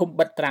គីឃុំ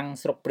បិទត្រាំង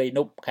ស្រុកព្រៃន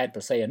ប់ខេត្តព្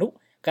រះសីហនុ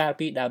កាល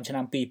ពីដើមឆ្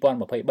នាំ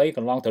2023ក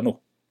ន្លងទៅនោះ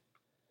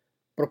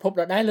ប្រពន្ធ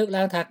ដដែលលើក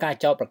ឡើងថាការ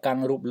ចោទប្រកាន់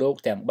រូបលោក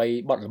ទាំង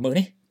3បទល្មើស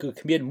នេះគឺ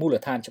គ្មានមូល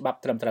ដ្ឋានច្បាប់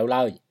ត្រឹមត្រូវ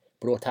ឡើយ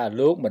ព្រោះថា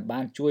លោកមិនបា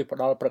នជួយផ្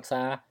ដល់ប្រឹក្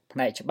សាផ្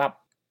នែកច្បាប់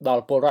ដ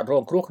ល់ពលរដ្ឋរ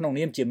ងគ្រោះក្នុង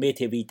នាមជាមេ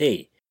ធាវីទេ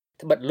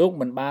ត្បិតលោក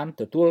មិនបាន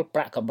ទទួលប្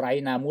រាក់កម្រៃ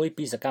ណាមួយ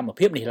ពីសកម្ម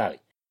ភាពនេះឡើយ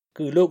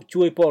គឺលោក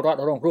ជួយពលរដ្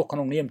ឋរងគ្រោះក្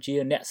នុងនាមជា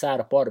អ្នកសា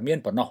រព័ត៌មាន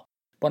ប៉ុណ្ណោះ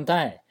ប៉ុន្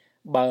តែ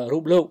បើរូ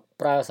បលោក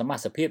ប្រើសមា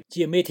ជិកភាព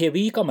ជាមេធា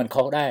វីក៏មិន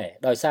ខុសដែរ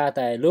ដោយសារ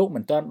តែលោកមិ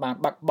នទាន់បាន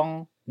បាត់បង់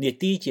នា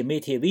ទីជាមេ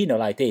ធាវីនៅ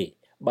ឡើយទេ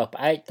បើផ្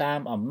អែកតាម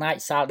អំណាច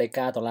សាលដី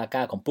កាតុលា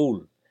ការកំពូល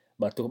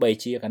បើទោះបី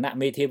ជាគណៈ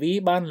មេធាវី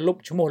បានលុប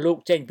ឈ្មោះលោក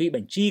ចេញពីប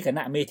ញ្ជីគ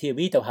ណៈមេធា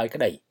វីទៅហើយ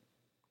ក្តី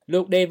លោ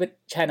ក David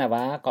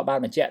Chainava ក៏បាន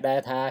បញ្ជាក់ដែរ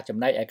ថាចំ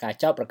ណែកឯការ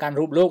ចោទប្រកាន់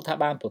រូបលោកថា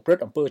បានប្រព្រឹត្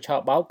តអំពើឆ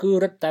បោកគឺ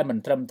រឹតតែមិន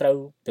ត្រឹមត្រូវ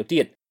ទៅ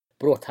ទៀត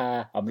ព្រោះថា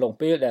អំឡុង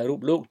ពេលដែលរូ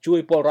បលោកជួយ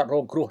ពលរដ្ឋរ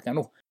ងគ្រោះទាំង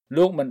នោះ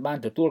លោកមិនបាន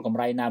ទទួលកម្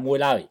រៃណាមួយ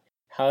ឡើយ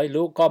ហើយ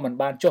លោកក៏មិន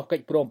បានចុះកិ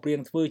ច្ចព្រមព្រៀង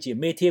ធ្វើជា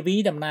មេធាវី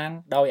តំណាង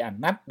ដោយអា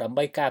ណត្តិដើម្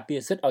បីការពា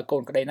រសិទ្ធិឲ្យកូ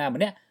នក្តីណា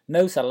ម្នាក់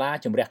នៅសាលា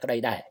ជំរះក្តី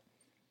ដែរ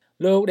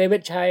លោក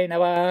David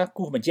Chainava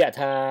គូសបញ្ជាក់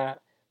ថា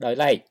ដោយ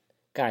ឡែក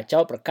ការចោ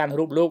ទប្រកាន់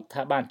រូបលោក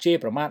ថាបានជេរ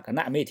ប្រមាថគ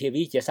ណៈមេធា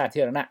វីជាសា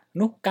ធារណៈ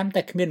នោះកាន់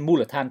តែគ្មានមូ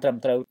លដ្ឋានត្រឹម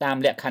ត្រូវតាម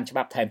លក្ខខណ្ឌច្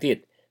បាប់ថែមទៀត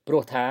ព្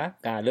រោះថា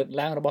ការលើក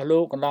ឡើងរបស់លោ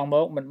កកន្លងម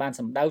កមិនបាន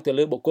សំដៅទៅ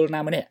លើបុគ្គល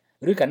ណាម្នាក់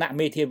ឬគណៈ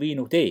មេធាវី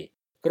នោះទេ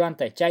គ្រាន់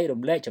តែចែក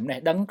រំលែកចំណេះ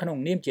ដឹងក្នុង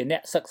នាមជាអ្ន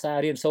កសិក្សា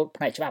រៀនសូត្រ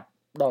ផ្នែកច្បាប់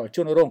ដល់ជ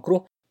នរងគ្រោះ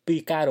ពី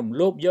ការរំ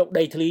លោភយក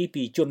ដីធ្លី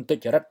ពីជនទុ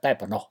ច្ចរិតតែ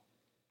ប៉ុណ្ណោះ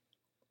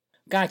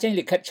ការចេញ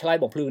លិខិតឆ្លើយ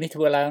បំភ្លឺនេះធ្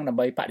វើឡើងដើម្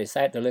បីបដិ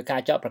សេធទៅលើកា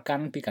រចោទប្រកា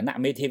ន់ពីគណៈ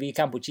មេធាវី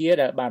កម្ពុជា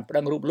ដែលបានប្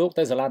តឹងរូបលោក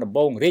ទៅសាលាដំប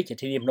ងរាជ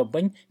ធានីភ្នំ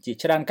ពេញជា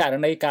ច្រើនករ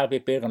ណីកាលពី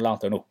ពេលកន្លង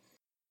ទៅនោះ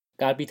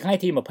កាលពីថ្ងៃ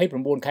ទី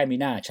29ខែមី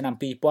នាឆ្នាំ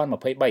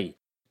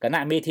2023 គ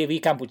ណៈមេធាវី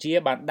កម្ពុជា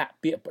បានដាក់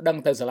ពាក្យប្តឹង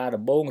ទៅសាលា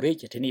ដំបងរា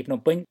ជធានីភ្នំ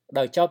ពេញ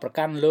ដោយចោទប្រ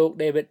កាន់លោក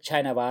David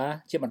Chainava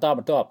ជាបន្តប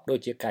ន្ទាប់ដូច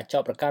ជាការចោ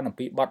ទប្រកាន់អំ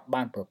ពីបទ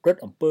បានប្រព្រឹត្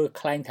តអំពើ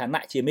ក្លែងឋា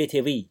នៈជាមេ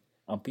ធាវី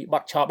អំពីប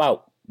ទឆបោក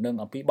និង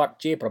អំពីបទ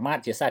ជេរប្រមាថ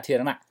ជាសាធា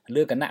រណៈ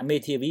លើគណៈមេ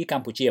ធាវីក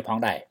ម្ពុជាផង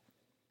ដែរ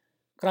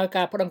ក្រោយ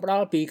ការប្តឹងផ្ត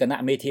ល់ពីគ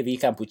ណៈមេធាវី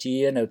កម្ពុជា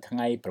នៅថ្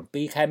ងៃ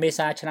7ខែមេ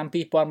សាឆ្នាំ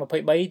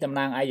2023តំ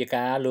ណាងអัย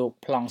ការលោក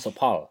ប្លង់សុ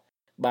ផល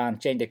បាន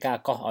ចេញដីកា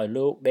កោះឲ្យ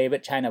លោក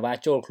David Chainava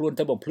ចូលខ្លួន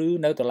ទៅបំភ្លឺ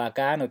នៅតុលា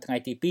ការនៅថ្ងៃ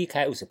ទី2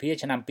ខែឧសភា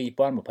ឆ្នាំ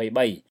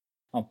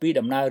2023អំពី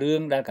ដំណើររឿ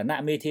ងដែលគណៈ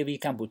មេធាវី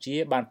កម្ពុជា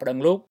បានប្តឹង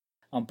លោក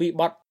អំពី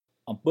បទ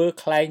អំពើ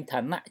ក្លែងឋា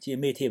នៈជា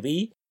មេធាវី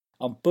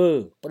អំពើ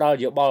ផ្ដល់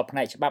យោបល់ផ្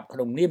នែកច្បាប់ក្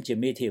នុងនាមជា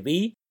មេធាវី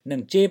និ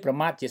ងជេរប្រ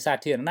មាថជាសា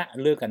ធារណៈ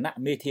លើគណៈ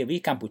មេធាវី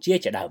កម្ពុជា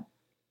ជាដើម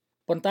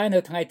ប៉ុន្តែនៅ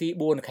ថ្ងៃទី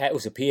4ខែឧ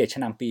សភាឆ្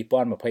នាំ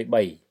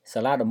2023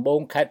សាលាដំបង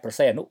ខេត្តប្រ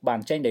សេអនុបាន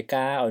ចេញដី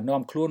កាឲ្យ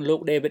នាំខ្លួនលោក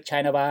David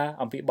Chainava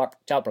អំពីបទ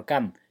ចោទប្រកា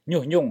ន់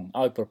ញុះញង់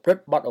ឲ្យប្រព្រឹត្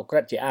តបទអូក្រិ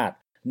ដ្ឋជាអាត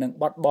និង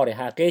បទបរិ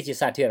ហាកេរ្តិ៍ជា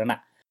សាធារណៈ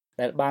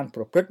ដែលបានប្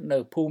រព្រឹត្តនៅ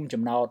ភូមិ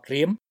ចំណោត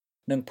រៀម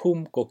និងភូ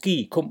មិកគី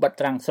ឃុំបាត់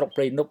ត្រាំងស្រុក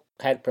ព្រៃនប់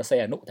ខេត្តប្រសេ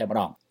អនុតែម្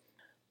ដង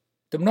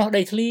ទំនាស់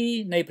ដីធ្លី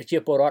នៃប្រជា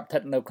ពលរដ្ឋស្ថិ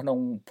តនៅក្នុង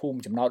ភូមិ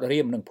ចំណោតរៀ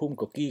មនិងភូមិ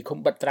កគីឃុំ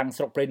បាត់ត្រាំង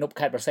ស្រុកព្រៃនប់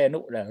ខេត្តប្រសេអនុ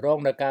ដែលរង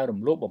នៅការរំ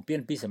លោភបំពាន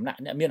ពីសំណាក់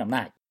អ្នកមានអំ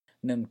ណាច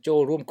និងចូល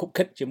រួមខុប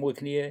ខិតជាមួយ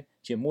គ្នា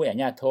ជាមួយអា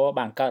ជ្ញាធរ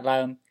បានកើតឡើ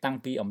ងតាំង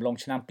ពីអំឡុង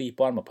ឆ្នាំ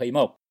2020ម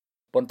ក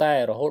ប៉ុន្តែ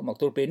រហូតមក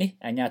ទល់ពេលនេះ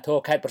អាជ្ញាធរ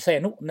ខេត្តប្រសេ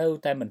អនុនៅ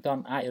តែមិនទា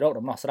ន់អាចរក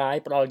ដំណោះស្រាយ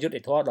ផ្ដល់យុត្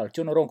តិធម៌ដល់ជ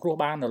នរងគ្រោះ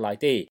បាននៅឡើយ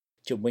ទេ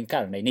ជុំវិញក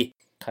រណីនេះ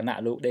ខណៈ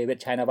លោក David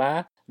Chainava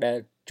ដែល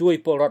ជួយ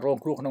ពលរដ្ឋរង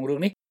គ្រោះក្នុងរឿង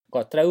នេះ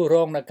ក៏ត្រូវរ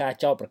ងនឹងការ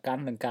ចោទប្រកា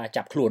ន់និងការ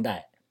ចាប់ខ្លួនដែ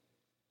រ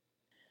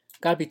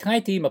កាលពីថ្ងៃ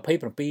ទី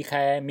27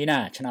ខែមីនា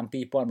ឆ្នាំ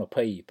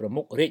2020ប្រ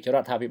មុខរាជរ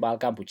ដ្ឋាភិបាល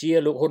កម្ពុជា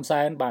លោកហ៊ុន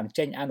សែនបាន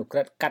ចេញអនុក្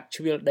រឹត្យកាត់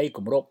ជ្រៀលដីគ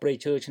ម្របព្រៃ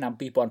ឈើឆ្នាំ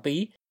2002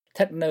ស្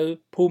ថិតនៅ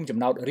ភូមិចំ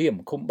ណោតរៀម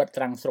ឃុំបាត់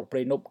ត្រាំងស្រុកព្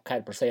រៃនប់ខេ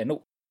ត្តប្រសេអនុ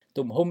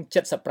ទំហំ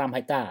75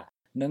ហិកតា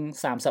និង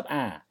30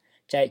អា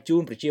ចែកជូ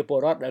នប្រជាពល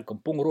រដ្ឋដែលកំ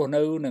ពុងរស់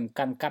នៅនិង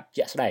កាន់កាប់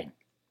ជាក់ស្ដែង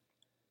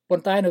ប៉ុ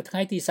ន្តែនៅថ្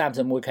ងៃទី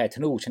31ខែ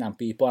ធ្នូឆ្នាំ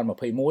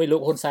2021លោ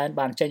កហ៊ុនសែន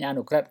បានចេញអ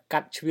នុក្រឹត្យកា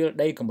ត់ជ្រៀល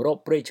ដីគម្រប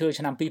ព្រៃឈើ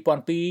ឆ្នាំ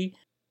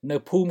2002នៅ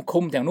ភូមិ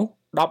ឃុំទាំងនោះ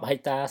10ហិក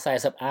តា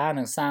40អា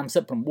និង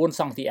39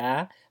សង់ទីអា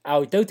ឲ្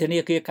យទៅធនា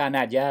គារកា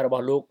ណាឌ្យារប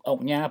ស់លោកអ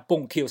ង្គញាព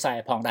ងខៀវសែ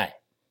ផងដែរ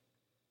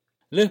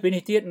លើសពី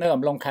នេះទៀតនៅ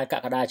អំឡុងខែក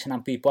ក្កដាឆ្នាំ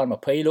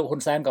2020លោកហ៊ុ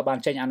នសែនក៏បាន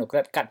ចេញអនុក្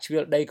រឹត្យកាត់ជ្រៀ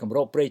លដីគម្រ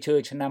បព្រៃឈើ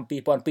ឆ្នាំ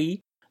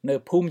2002នៅ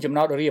ភូមិចំ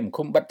ណោតរៀម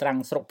ឃុំបាត់ត្រាំង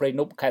ស្រុកព្រៃ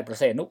នប់ខេត្តប្រ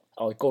សេអនុ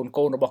ឲ្យ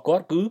កូនរបស់គា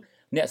ត់គឺ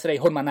អ្នកស្រី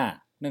ហ៊ុនម៉ាណា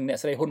និងអ្នក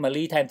ស្រីហ៊ុនម៉ា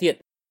លីថែមទៀត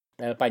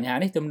ដែលបញ្ហា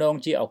នេះទំនង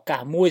ជាឱកា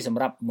សមួយស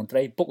ម្រាប់មន្ត្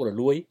រីពុករ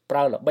លួយប្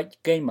រើល្បិច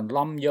កេងបន្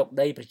លំយក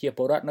ដីប្រជាព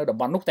លរដ្ឋនៅតំ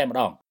បន់នោះតែម្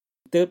ដង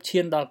ទើបឈា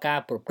នដល់ការ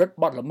ប្រព្រឹត្ត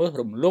បទល្មើស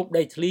រំលោភ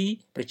ដីធ្លី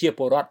ប្រជាព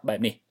លរដ្ឋបែប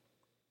នេះ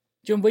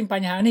ជុំវិញប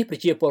ញ្ហានេះប្រ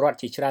ជាពលរដ្ឋ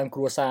ជាច្រើនគ្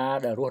រួសារ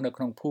ដែលរស់នៅ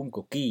ក្នុងភូមិក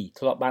គី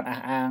ធ្លាប់បានអះ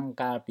អាង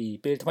កាលពី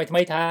ពេលថ្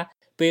មីៗថា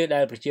ពេល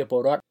ដែលប្រជាព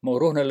លរដ្ឋមក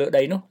រស់នៅលើ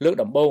ដីនោះលើក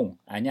ដំបូង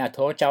អាជ្ញាធ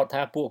រចោទ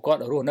ថាពួកគា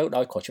ត់រស់នៅ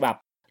ដោយខុសច្បាប់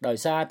ដោយ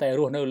សារតែ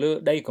រស់នៅលើ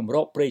ដីគម្រ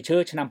បព្រៃឈើ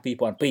ឆ្នាំ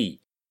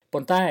2002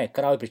ប៉ុន្តែ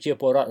ក្រោយប្រជា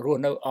ពលរដ្ឋរ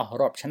ស់នៅអស់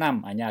រាប់ឆ្នាំ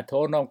អាជ្ញាធ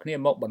រនាំគ្នា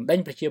មកបណ្ដេញ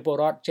ប្រជាពល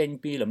រដ្ឋចេញ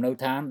ពីលំនៅ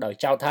ឋានដោយ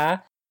ចោទថា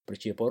ប្រ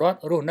ជាពលរដ្ឋ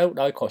រស់នៅ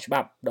ដោយខុសច្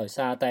បាប់ដោយ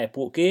សារតែ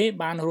ពួកគេ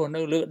បានរស់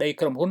នៅលើដី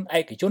ក្រុមហ៊ុនឯ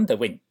កជនទៅ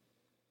វិញ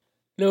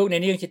លោកអ្ន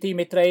កនាងជាទី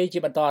មេត្រីជា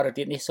បន្តទៅ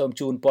ទៀតនេះសូម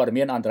ជូនព័ត៌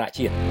មានអន្តរ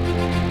ជាតិ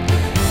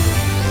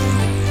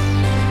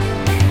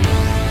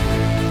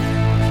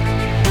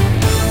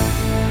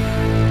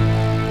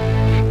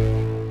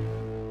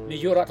នា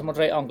យករដ្ឋមន្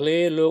ត្រីអង់គ្លេ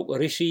សលោក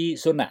Rishi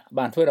Sunak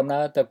បានធ្វើដំណើ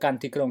រទៅកាន់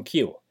ទីក្រុង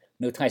Kiev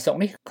នៅថ្ងៃសុក្រ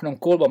នេះក្នុង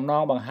គោលបំណ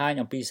ងបង្ហាញ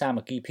អំពីសាម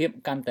គ្គីភាព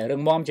កាន់តែរឹ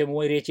ងមាំជាមួ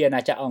យរាជា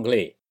ណាចក្រអង់គ្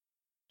លេស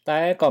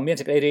តែក៏មាន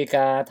សេចក្តីរាយ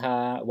ការណ៍ថា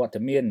វត្ត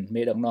មាន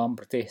មេដឹកនាំ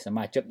ប្រទេសស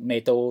មាជិក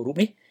NATO រូប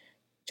នេះ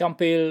ចំ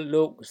ពេល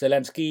លោក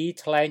Zelensky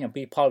ថ្លែងអំ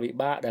ពីផលវិ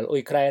បាកដែលអ៊ុ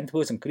យក្រែនធ្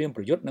វើសង្គ្រាម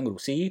ប្រយុទ្ធនឹងរុ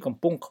ស្ស៊ីកំ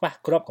ពុងខ្វះ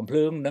គ្រាប់កាំភ្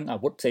លើងនិងអា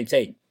វុធផ្សេ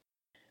ងៗ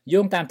យោ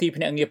ងតាមទី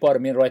ភ្នាក់ងារព័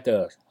ត៌មាន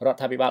Reuters រដ្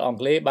ឋាភិបាលអង់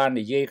គ្លេសបាន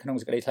និយាយក្នុង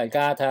សេចក្តីថ្លែង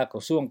ការណ៍ថាក្រ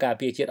សួងការ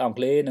ពារជាតិអង់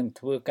គ្លេសនឹង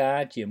ធ្វើការ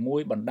ជាមួ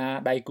យបណ្ដា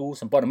ដៃគូ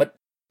សម្ព័ន្ធមិត្ត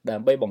ដើ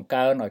ម្បីបង្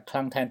កើនឲ្យខ្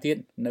លាំងថែមទៀត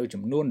នៅ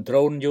ចំនួន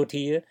drone យោ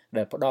ធា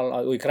ដែលផ្ដល់ឲ្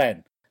យអ៊ុយក្រែន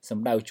ស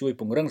ម្ដៅជួយ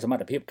ពង្រឹងសម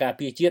ត្ថភាពការ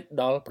ពារជាតិ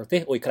ដល់ប្រទេ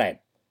សអ៊ុយក្រែន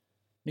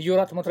នាយក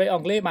រដ្ឋមន្ត្រីអ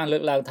ង់គ្លេសបានលើ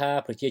កឡើងថា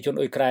ប្រជាជន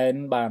អ៊ុយក្រែន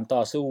បានត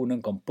ស៊ូនិង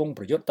កំពុង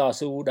ប្រយុទ្ធត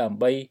ស៊ូដើម្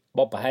បីប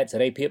បផហេតុសេ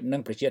រីភាពនិ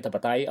ងប្រជាធិប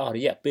តេយ្យអស់រ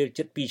យៈពេល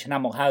ជិត2ឆ្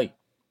នាំមកហើយ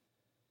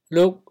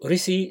លោក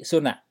Rishi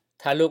Sunak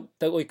ថាលោក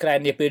ទៅអ៊ុយក្រែន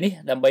នាពេលនេះ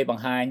ដើម្បីប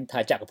ង្ហាញថា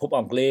ចក្រភពអ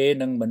ង់គ្លេស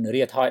នឹងមិន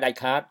រាថយដាច់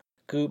ខាត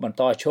គឺបន្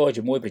តឈរ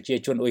ជាមួយប្រជា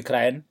ជនអ៊ុយក្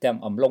រែនទាំង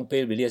អំឡុងពេ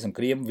លវេលាសង្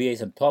គ្រាមវាយ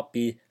សន្ធាប់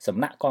ពីសំ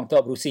ណាក់កងទ័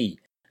ពរុស្ស៊ី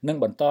និង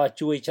បន្ត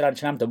ជួយច្រើន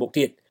ឆ្នាំទៅមុខ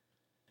ទៀត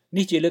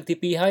នេះជាលើកទី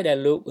2ហើយដែល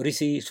លោក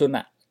Rishi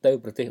Sunak ទៅ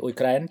ប្រទេសអ៊ុយ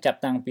ក្រែនចាប់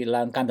តាំងពី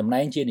ឡើងកាន់តំណែ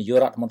ងជានាយក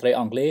រដ្ឋមន្ត្រី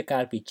អង់គ្លេសកា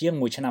លពីជាង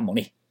1ឆ្នាំមក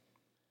នេះ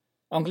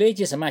អង់គ្លេស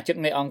ជាសមាជិក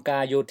នៃអង្គកា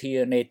រយោធា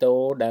NATO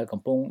ដែលកំ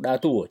ពុងដើរ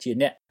តួជា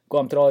អ្នក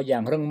គាំទ្រយ៉ា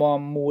ងរឹងមាំ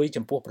មួយ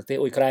ចំពោះប្រទេស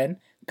អ៊ុយក្រែន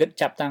គិត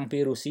ចាប់តាំងពី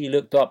រុស្ស៊ីលើ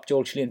កទ័ពចូ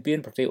លឈ្លានពាន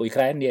ប្រទេសអ៊ុយក្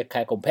រែននា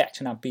ខែកុម្ភៈ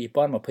ឆ្នាំ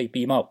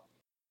2022មក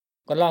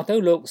កន្លងទៅ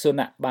លោក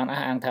Sunak បាន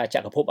អះអាងថាច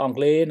ក្រភពអង់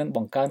គ្លេសនឹងប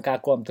ង្កើនការ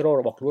គាំទ្រ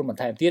របស់ខ្លួនបន្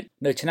ថែមទៀត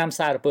នៅឆ្នាំ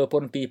សារពើព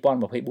ន្ធ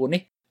2024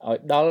នេះ ឲ្យ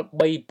ដល់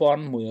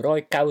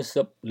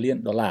$3,190 លាន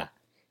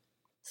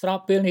ស្រប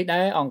ពេលនេះ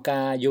ដែរអង្គកា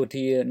រយោ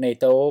ធា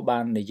NATO បា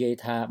ននិយាយ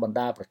ថាបណ្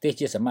ដាប្រទេស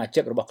ជាសមាជិ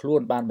ករបស់ខ្លួ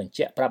នបានបញ្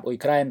ជាក់ប្រាប់អ៊ុយ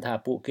ក្រែនថា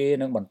ពួកគេ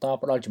នឹងបន្ត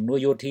ផ្ដល់ជំនួយ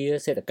យោធា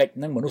សេដ្ឋកិច្ច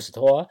និងមនុស្ស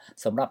ធម៌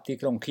សម្រាប់ទី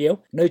ក្រុងខៀវ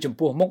នៅចំ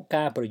ពោះមុខ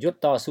ការប្រយុទ្ធ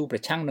តស៊ូប្រ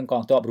ឆាំងនឹងក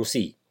ងទ័ពរុស្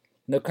ស៊ី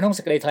នៅក្នុង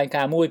សេចក្តីថ្លែង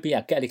ការណ៍មួយពីអ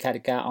គ្គលេខា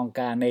ធិការអង្គ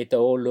ការ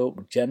NATO លោក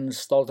Jens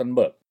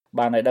Stoltenberg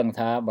បានឲ្យដឹង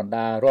ថាបណ្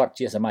ដារដ្ឋ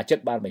ជាសមាជិក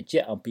បានបញ្ជា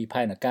ក់អំពី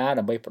ផែនការ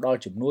ដើម្បីផ្ដល់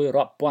ជំនួយ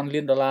រាប់ពាន់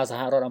លានដុល្លារស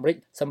ហរដ្ឋអាមេរិក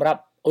សម្រាប់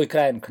អ៊ុយក្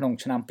រែនក្នុង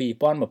ឆ្នាំ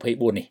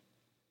2024នេះ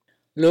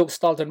លោក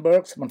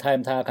Stoltenberg បន្ថែម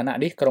ថាខណៈ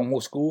នេះក្រុងមូ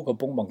ស្គូកំ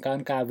ពុងបង្កើន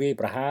ការវាយ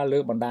ប្រហារលើ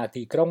បណ្ដា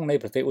ទីក្រុងនៃ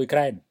ប្រទេសអ៊ុយក្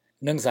រែន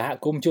និងសហ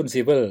គមន៍ជន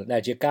ស៊ីវិលដែ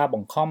លជាការប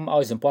ង្ខំ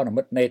ឲ្យសម្ព័ន្ធ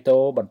មិត្ត NATO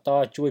បន្ត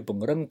ជួយព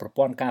ង្រឹងប្រ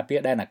ព័ន្ធការពារ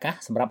ដែនអាកាស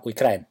សម្រាប់អ៊ុយ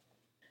ក្រែន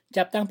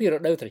ចាប់តាំងពីរ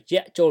ដូវត្រជា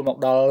ក់ចូលមក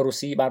ដល់រុ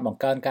ស្ស៊ីបានបង្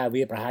កើនការ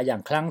វាយប្រហារយ៉ា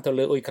ងខ្លាំងទៅ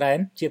លើអ៊ុយក្រែន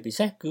ជាពិ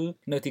សេសគឺ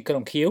នៅទីក្រុ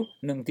ងខៀវ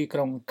និងទីក្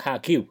រុងខា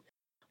គីវ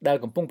ដែល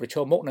កំពុងប្រឈ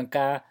មមុខនឹង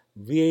ការ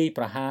វាយ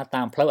ប្រហារ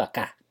តាមផ្លូវអា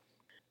កាស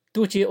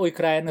ទោះជាអ៊ុយ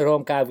ក្រែនរ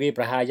ងការវាយ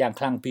ប្រហារយ៉ាង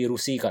ខ្លាំងពីរុ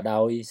ស្ស៊ីក៏ដោ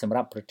យសម្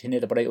រាប់ប្រធានា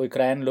ធិបតីអ៊ុយ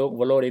ក្រែនលោក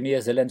Volodymyr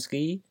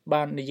Zelensky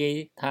បាននិយាយ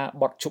ថា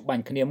បទឈប់បា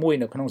ញ់គ្នាមួយ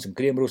នៅក្នុងសង្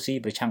គ្រាមរុស្ស៊ី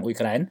ប្រឆាំងអ៊ុយ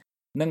ក្រែន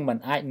នឹងមិន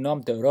អាចនាំ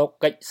ទៅរក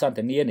កិច្ចសន្ទ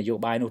នានយោ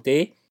បាយនោះទេ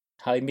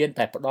ហើយមាន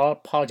តែផ្ដល់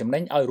ផលចំណេ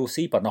ញឲ្យរុស្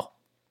ស៊ីប៉ុណ្ណោះ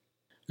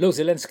លោក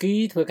Zelensky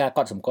ធ្វើការក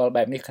ត់សម្គាល់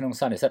បែបនេះក្នុង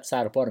សន្និសីទសា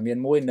រព័ត៌មាន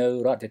មួយនៅ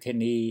រដ្ឋធា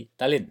នី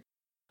Tallinn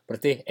ប្រ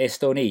ទេសអេ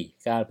ស្តូនី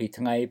កាលពី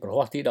ថ្ងៃប្រ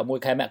ហ័សទី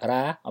11ខែមក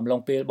រាអំឡុង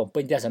ពេលបំ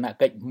ពេញទស្សន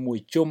កិច្ចមួយ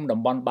ជុំតំ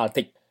បន់បាល់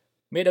ទិក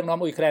មេដឹកនាំ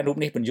អ៊ុយក្រែនរូប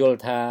នេះបញ្យល់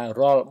ថា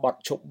រាល់បទ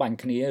ឈប់បាញ់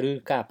គ្នាឬ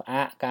ការផ្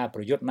អាកការប្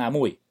រយុទ្ធណា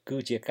មួយគឺ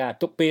ជាការ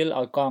ទុកពេល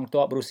ឲ្យកង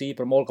ទ័ពរុស្ស៊ី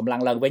ប្រមូលកម្លាំ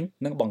ងឡើងវិញ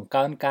និងបង្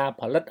កើនការ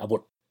ផលិតអាវុ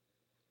ធ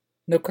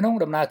នៅក្នុង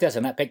ដំណើរទស្ស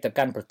នកិច្ចទៅ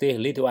កាន់ប្រទេស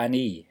លីទូអា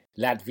នី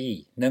ឡាតវី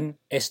និង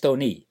អេស្តូ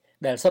នី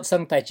ដែលសុទ្ធសឹ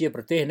ងតែជា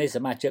ប្រទេសនៃស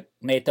មាជិក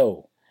NATO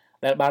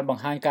ដែលបានប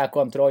ង្ហាញការ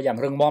គាំទ្រយ៉ាង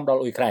រឹងមាំដ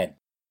ល់អ៊ុយក្រែន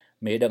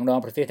មេដឹកនាំ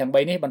ប្រទេសទាំង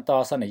3នេះបន្ត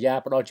សន្យា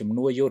ផ្ដល់ជំ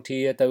នួយយោធា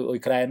ទៅអ៊ុយ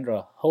ក្រែនរ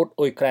ហូត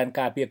អ៊ុយក្រែន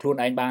ការពារខ្លួន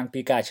ឯងបានពី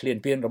ការឈ្លាន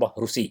ពានរបស់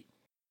រុស្ស៊ី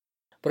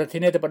ប្រធា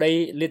នាធិបតី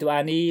លីទូ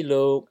អានី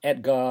លោក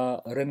Edgar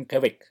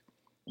Rinkevich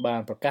បា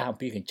នប្រកាសអំ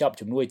ពីកញ្ចប់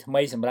ជំនួយថ្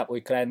មីសម្រាប់អ៊ុ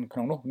យក្រែនក្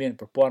នុងនោះមាន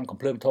ប្រព័ន្ធកំ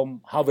ភ្លើងធំ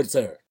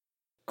Howitzer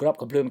គ្រាប់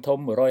កំភ្លើងធំ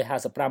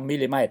 155 មី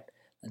លីម៉ែត្រ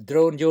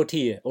drone យោ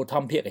ធាអូថូ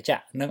មភាគចក្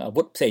រនិងអា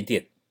វុធផ្សេងទៀ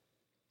ត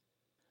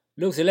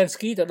លោក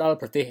Zelensky ទៅដល់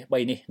ប្រទេស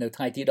3នេះនៅថ្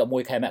ងៃទី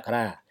11ខែមក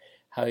រា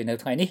ហើយនៅ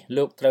ថ្ងៃនេះ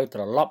លោកត្រូវត្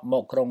រឡប់ម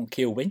កក្រុង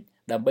ខៀវវិញ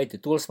ដើម្បីទ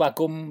ទួលស្វា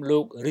គមន៍លោ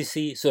ក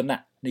Rishi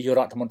Sunak នាយករ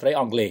ដ្ឋមន្ត្រី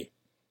អង់គ្លេស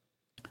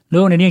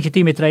លោកអ្នកនាងជា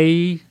ទីមេត្រី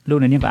លោក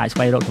អ្នកនាងក៏អាចស្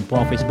វែងរកទំព័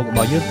រ Facebook រប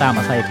ស់យើងតាម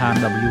អាស័យដ្ឋាន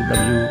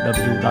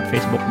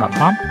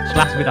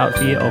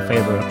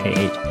www.facebook.com/withoutfearorfavorkh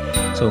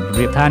សូមជម្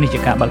រាបថានេះជា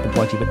ការបើកទំ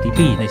ព័រជីវិតទី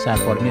2នៃសារ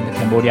ព័ត៌មាន The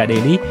Cambodia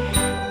Daily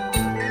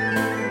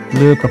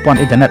លើប្រព័ន្ធ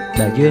អ៊ីនធឺណិត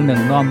ដែលយើងនឹង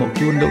នាំមក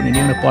ជូនលោកអ្នក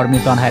នាងនៅព័ត៌មា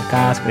នទាន់ហេតុ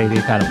ការណ៍សេចក្តីរា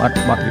យការណ៍លម្អិត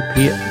បទវិ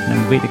ភាគនិង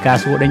វេទិកា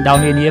សួរដេញដោល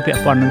នានាពាក់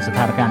ព័ន្ធនឹងស្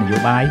ថានភាពនយោ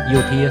បាយយោ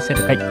ធាសេដ្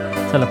ឋកិច្ច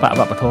សិល្បៈ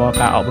វប្បធម៌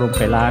ការអប់រំ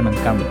កីឡានិង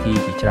កម្មវិធី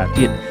ជាច្រើន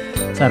ទៀត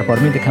សារព័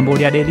ត៌មាន The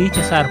Cambodia Daily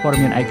ជាសារព័ត៌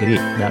មានឯករា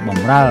ជ្យដែលប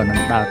ម្រើនិង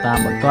ដើរតាម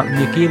បន្ទាត់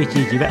មាគ៌ាវិជ្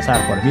ជាជីវៈសារ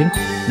ព័ត៌មាន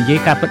និយាយ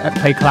ការពិតឥត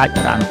ភ័យខ្លាចរ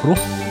អាក់រអន់គ្រោះ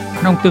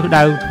ក្នុងទិស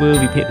ដៅធ្វើ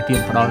វិភាគទាន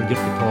ផ្ដាល់យុ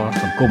ត្តិធម៌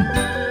សង្គម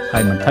ហើ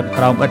យមិនស្ថិត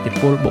ក្រោមឥទ្ធិ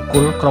ពលបុគ្គ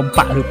លក្រុមប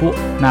កឬពួក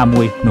ណា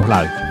មួយនោះ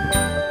ឡើយ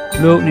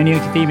លោកអ្នកនាង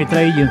ជាទីមេត្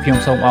រីយើងខ្ញុំ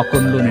សូមអរគុ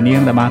ណលោកអ្នកនាង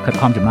ដែលបានខិត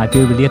ខំចំណាយពេ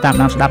លវេលាតាម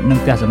ដានស្ដាប់និង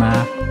ទស្សនា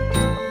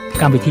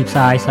កម្មវិធីផ្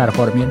សាយសារ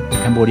ព័ត៌មាន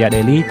Cambodia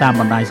Daily តាម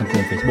បណ្ដាញសង្គ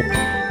ម Facebook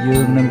យើ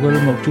ងនឹងវិល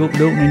មកជួប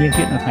លោកអ្នកនាង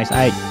ទៀតនៅថ្ងៃស្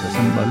អែកប្រ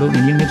សិនបើលោកអ្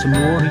នកនាងមានសំ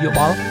ណួរឬយោប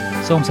ល់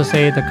សូមសរ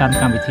សេរទៅកាន់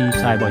កម្មវិធី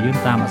ផ្សាយរបស់យើង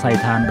តាមអាស័យ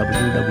ដ្ឋាន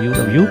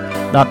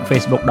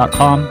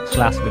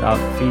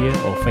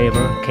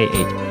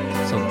www.facebook.com/withoutfearorfavorkh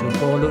សូមជូន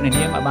ពរលោកអ្នក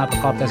នាងឲ្យបានប្រ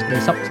កបតែសេចក្តី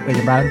សុខសេចក្តី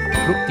ចម្រើន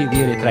គ្រប់ទិ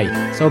វារាត្រី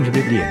សូមជម្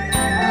រាបលា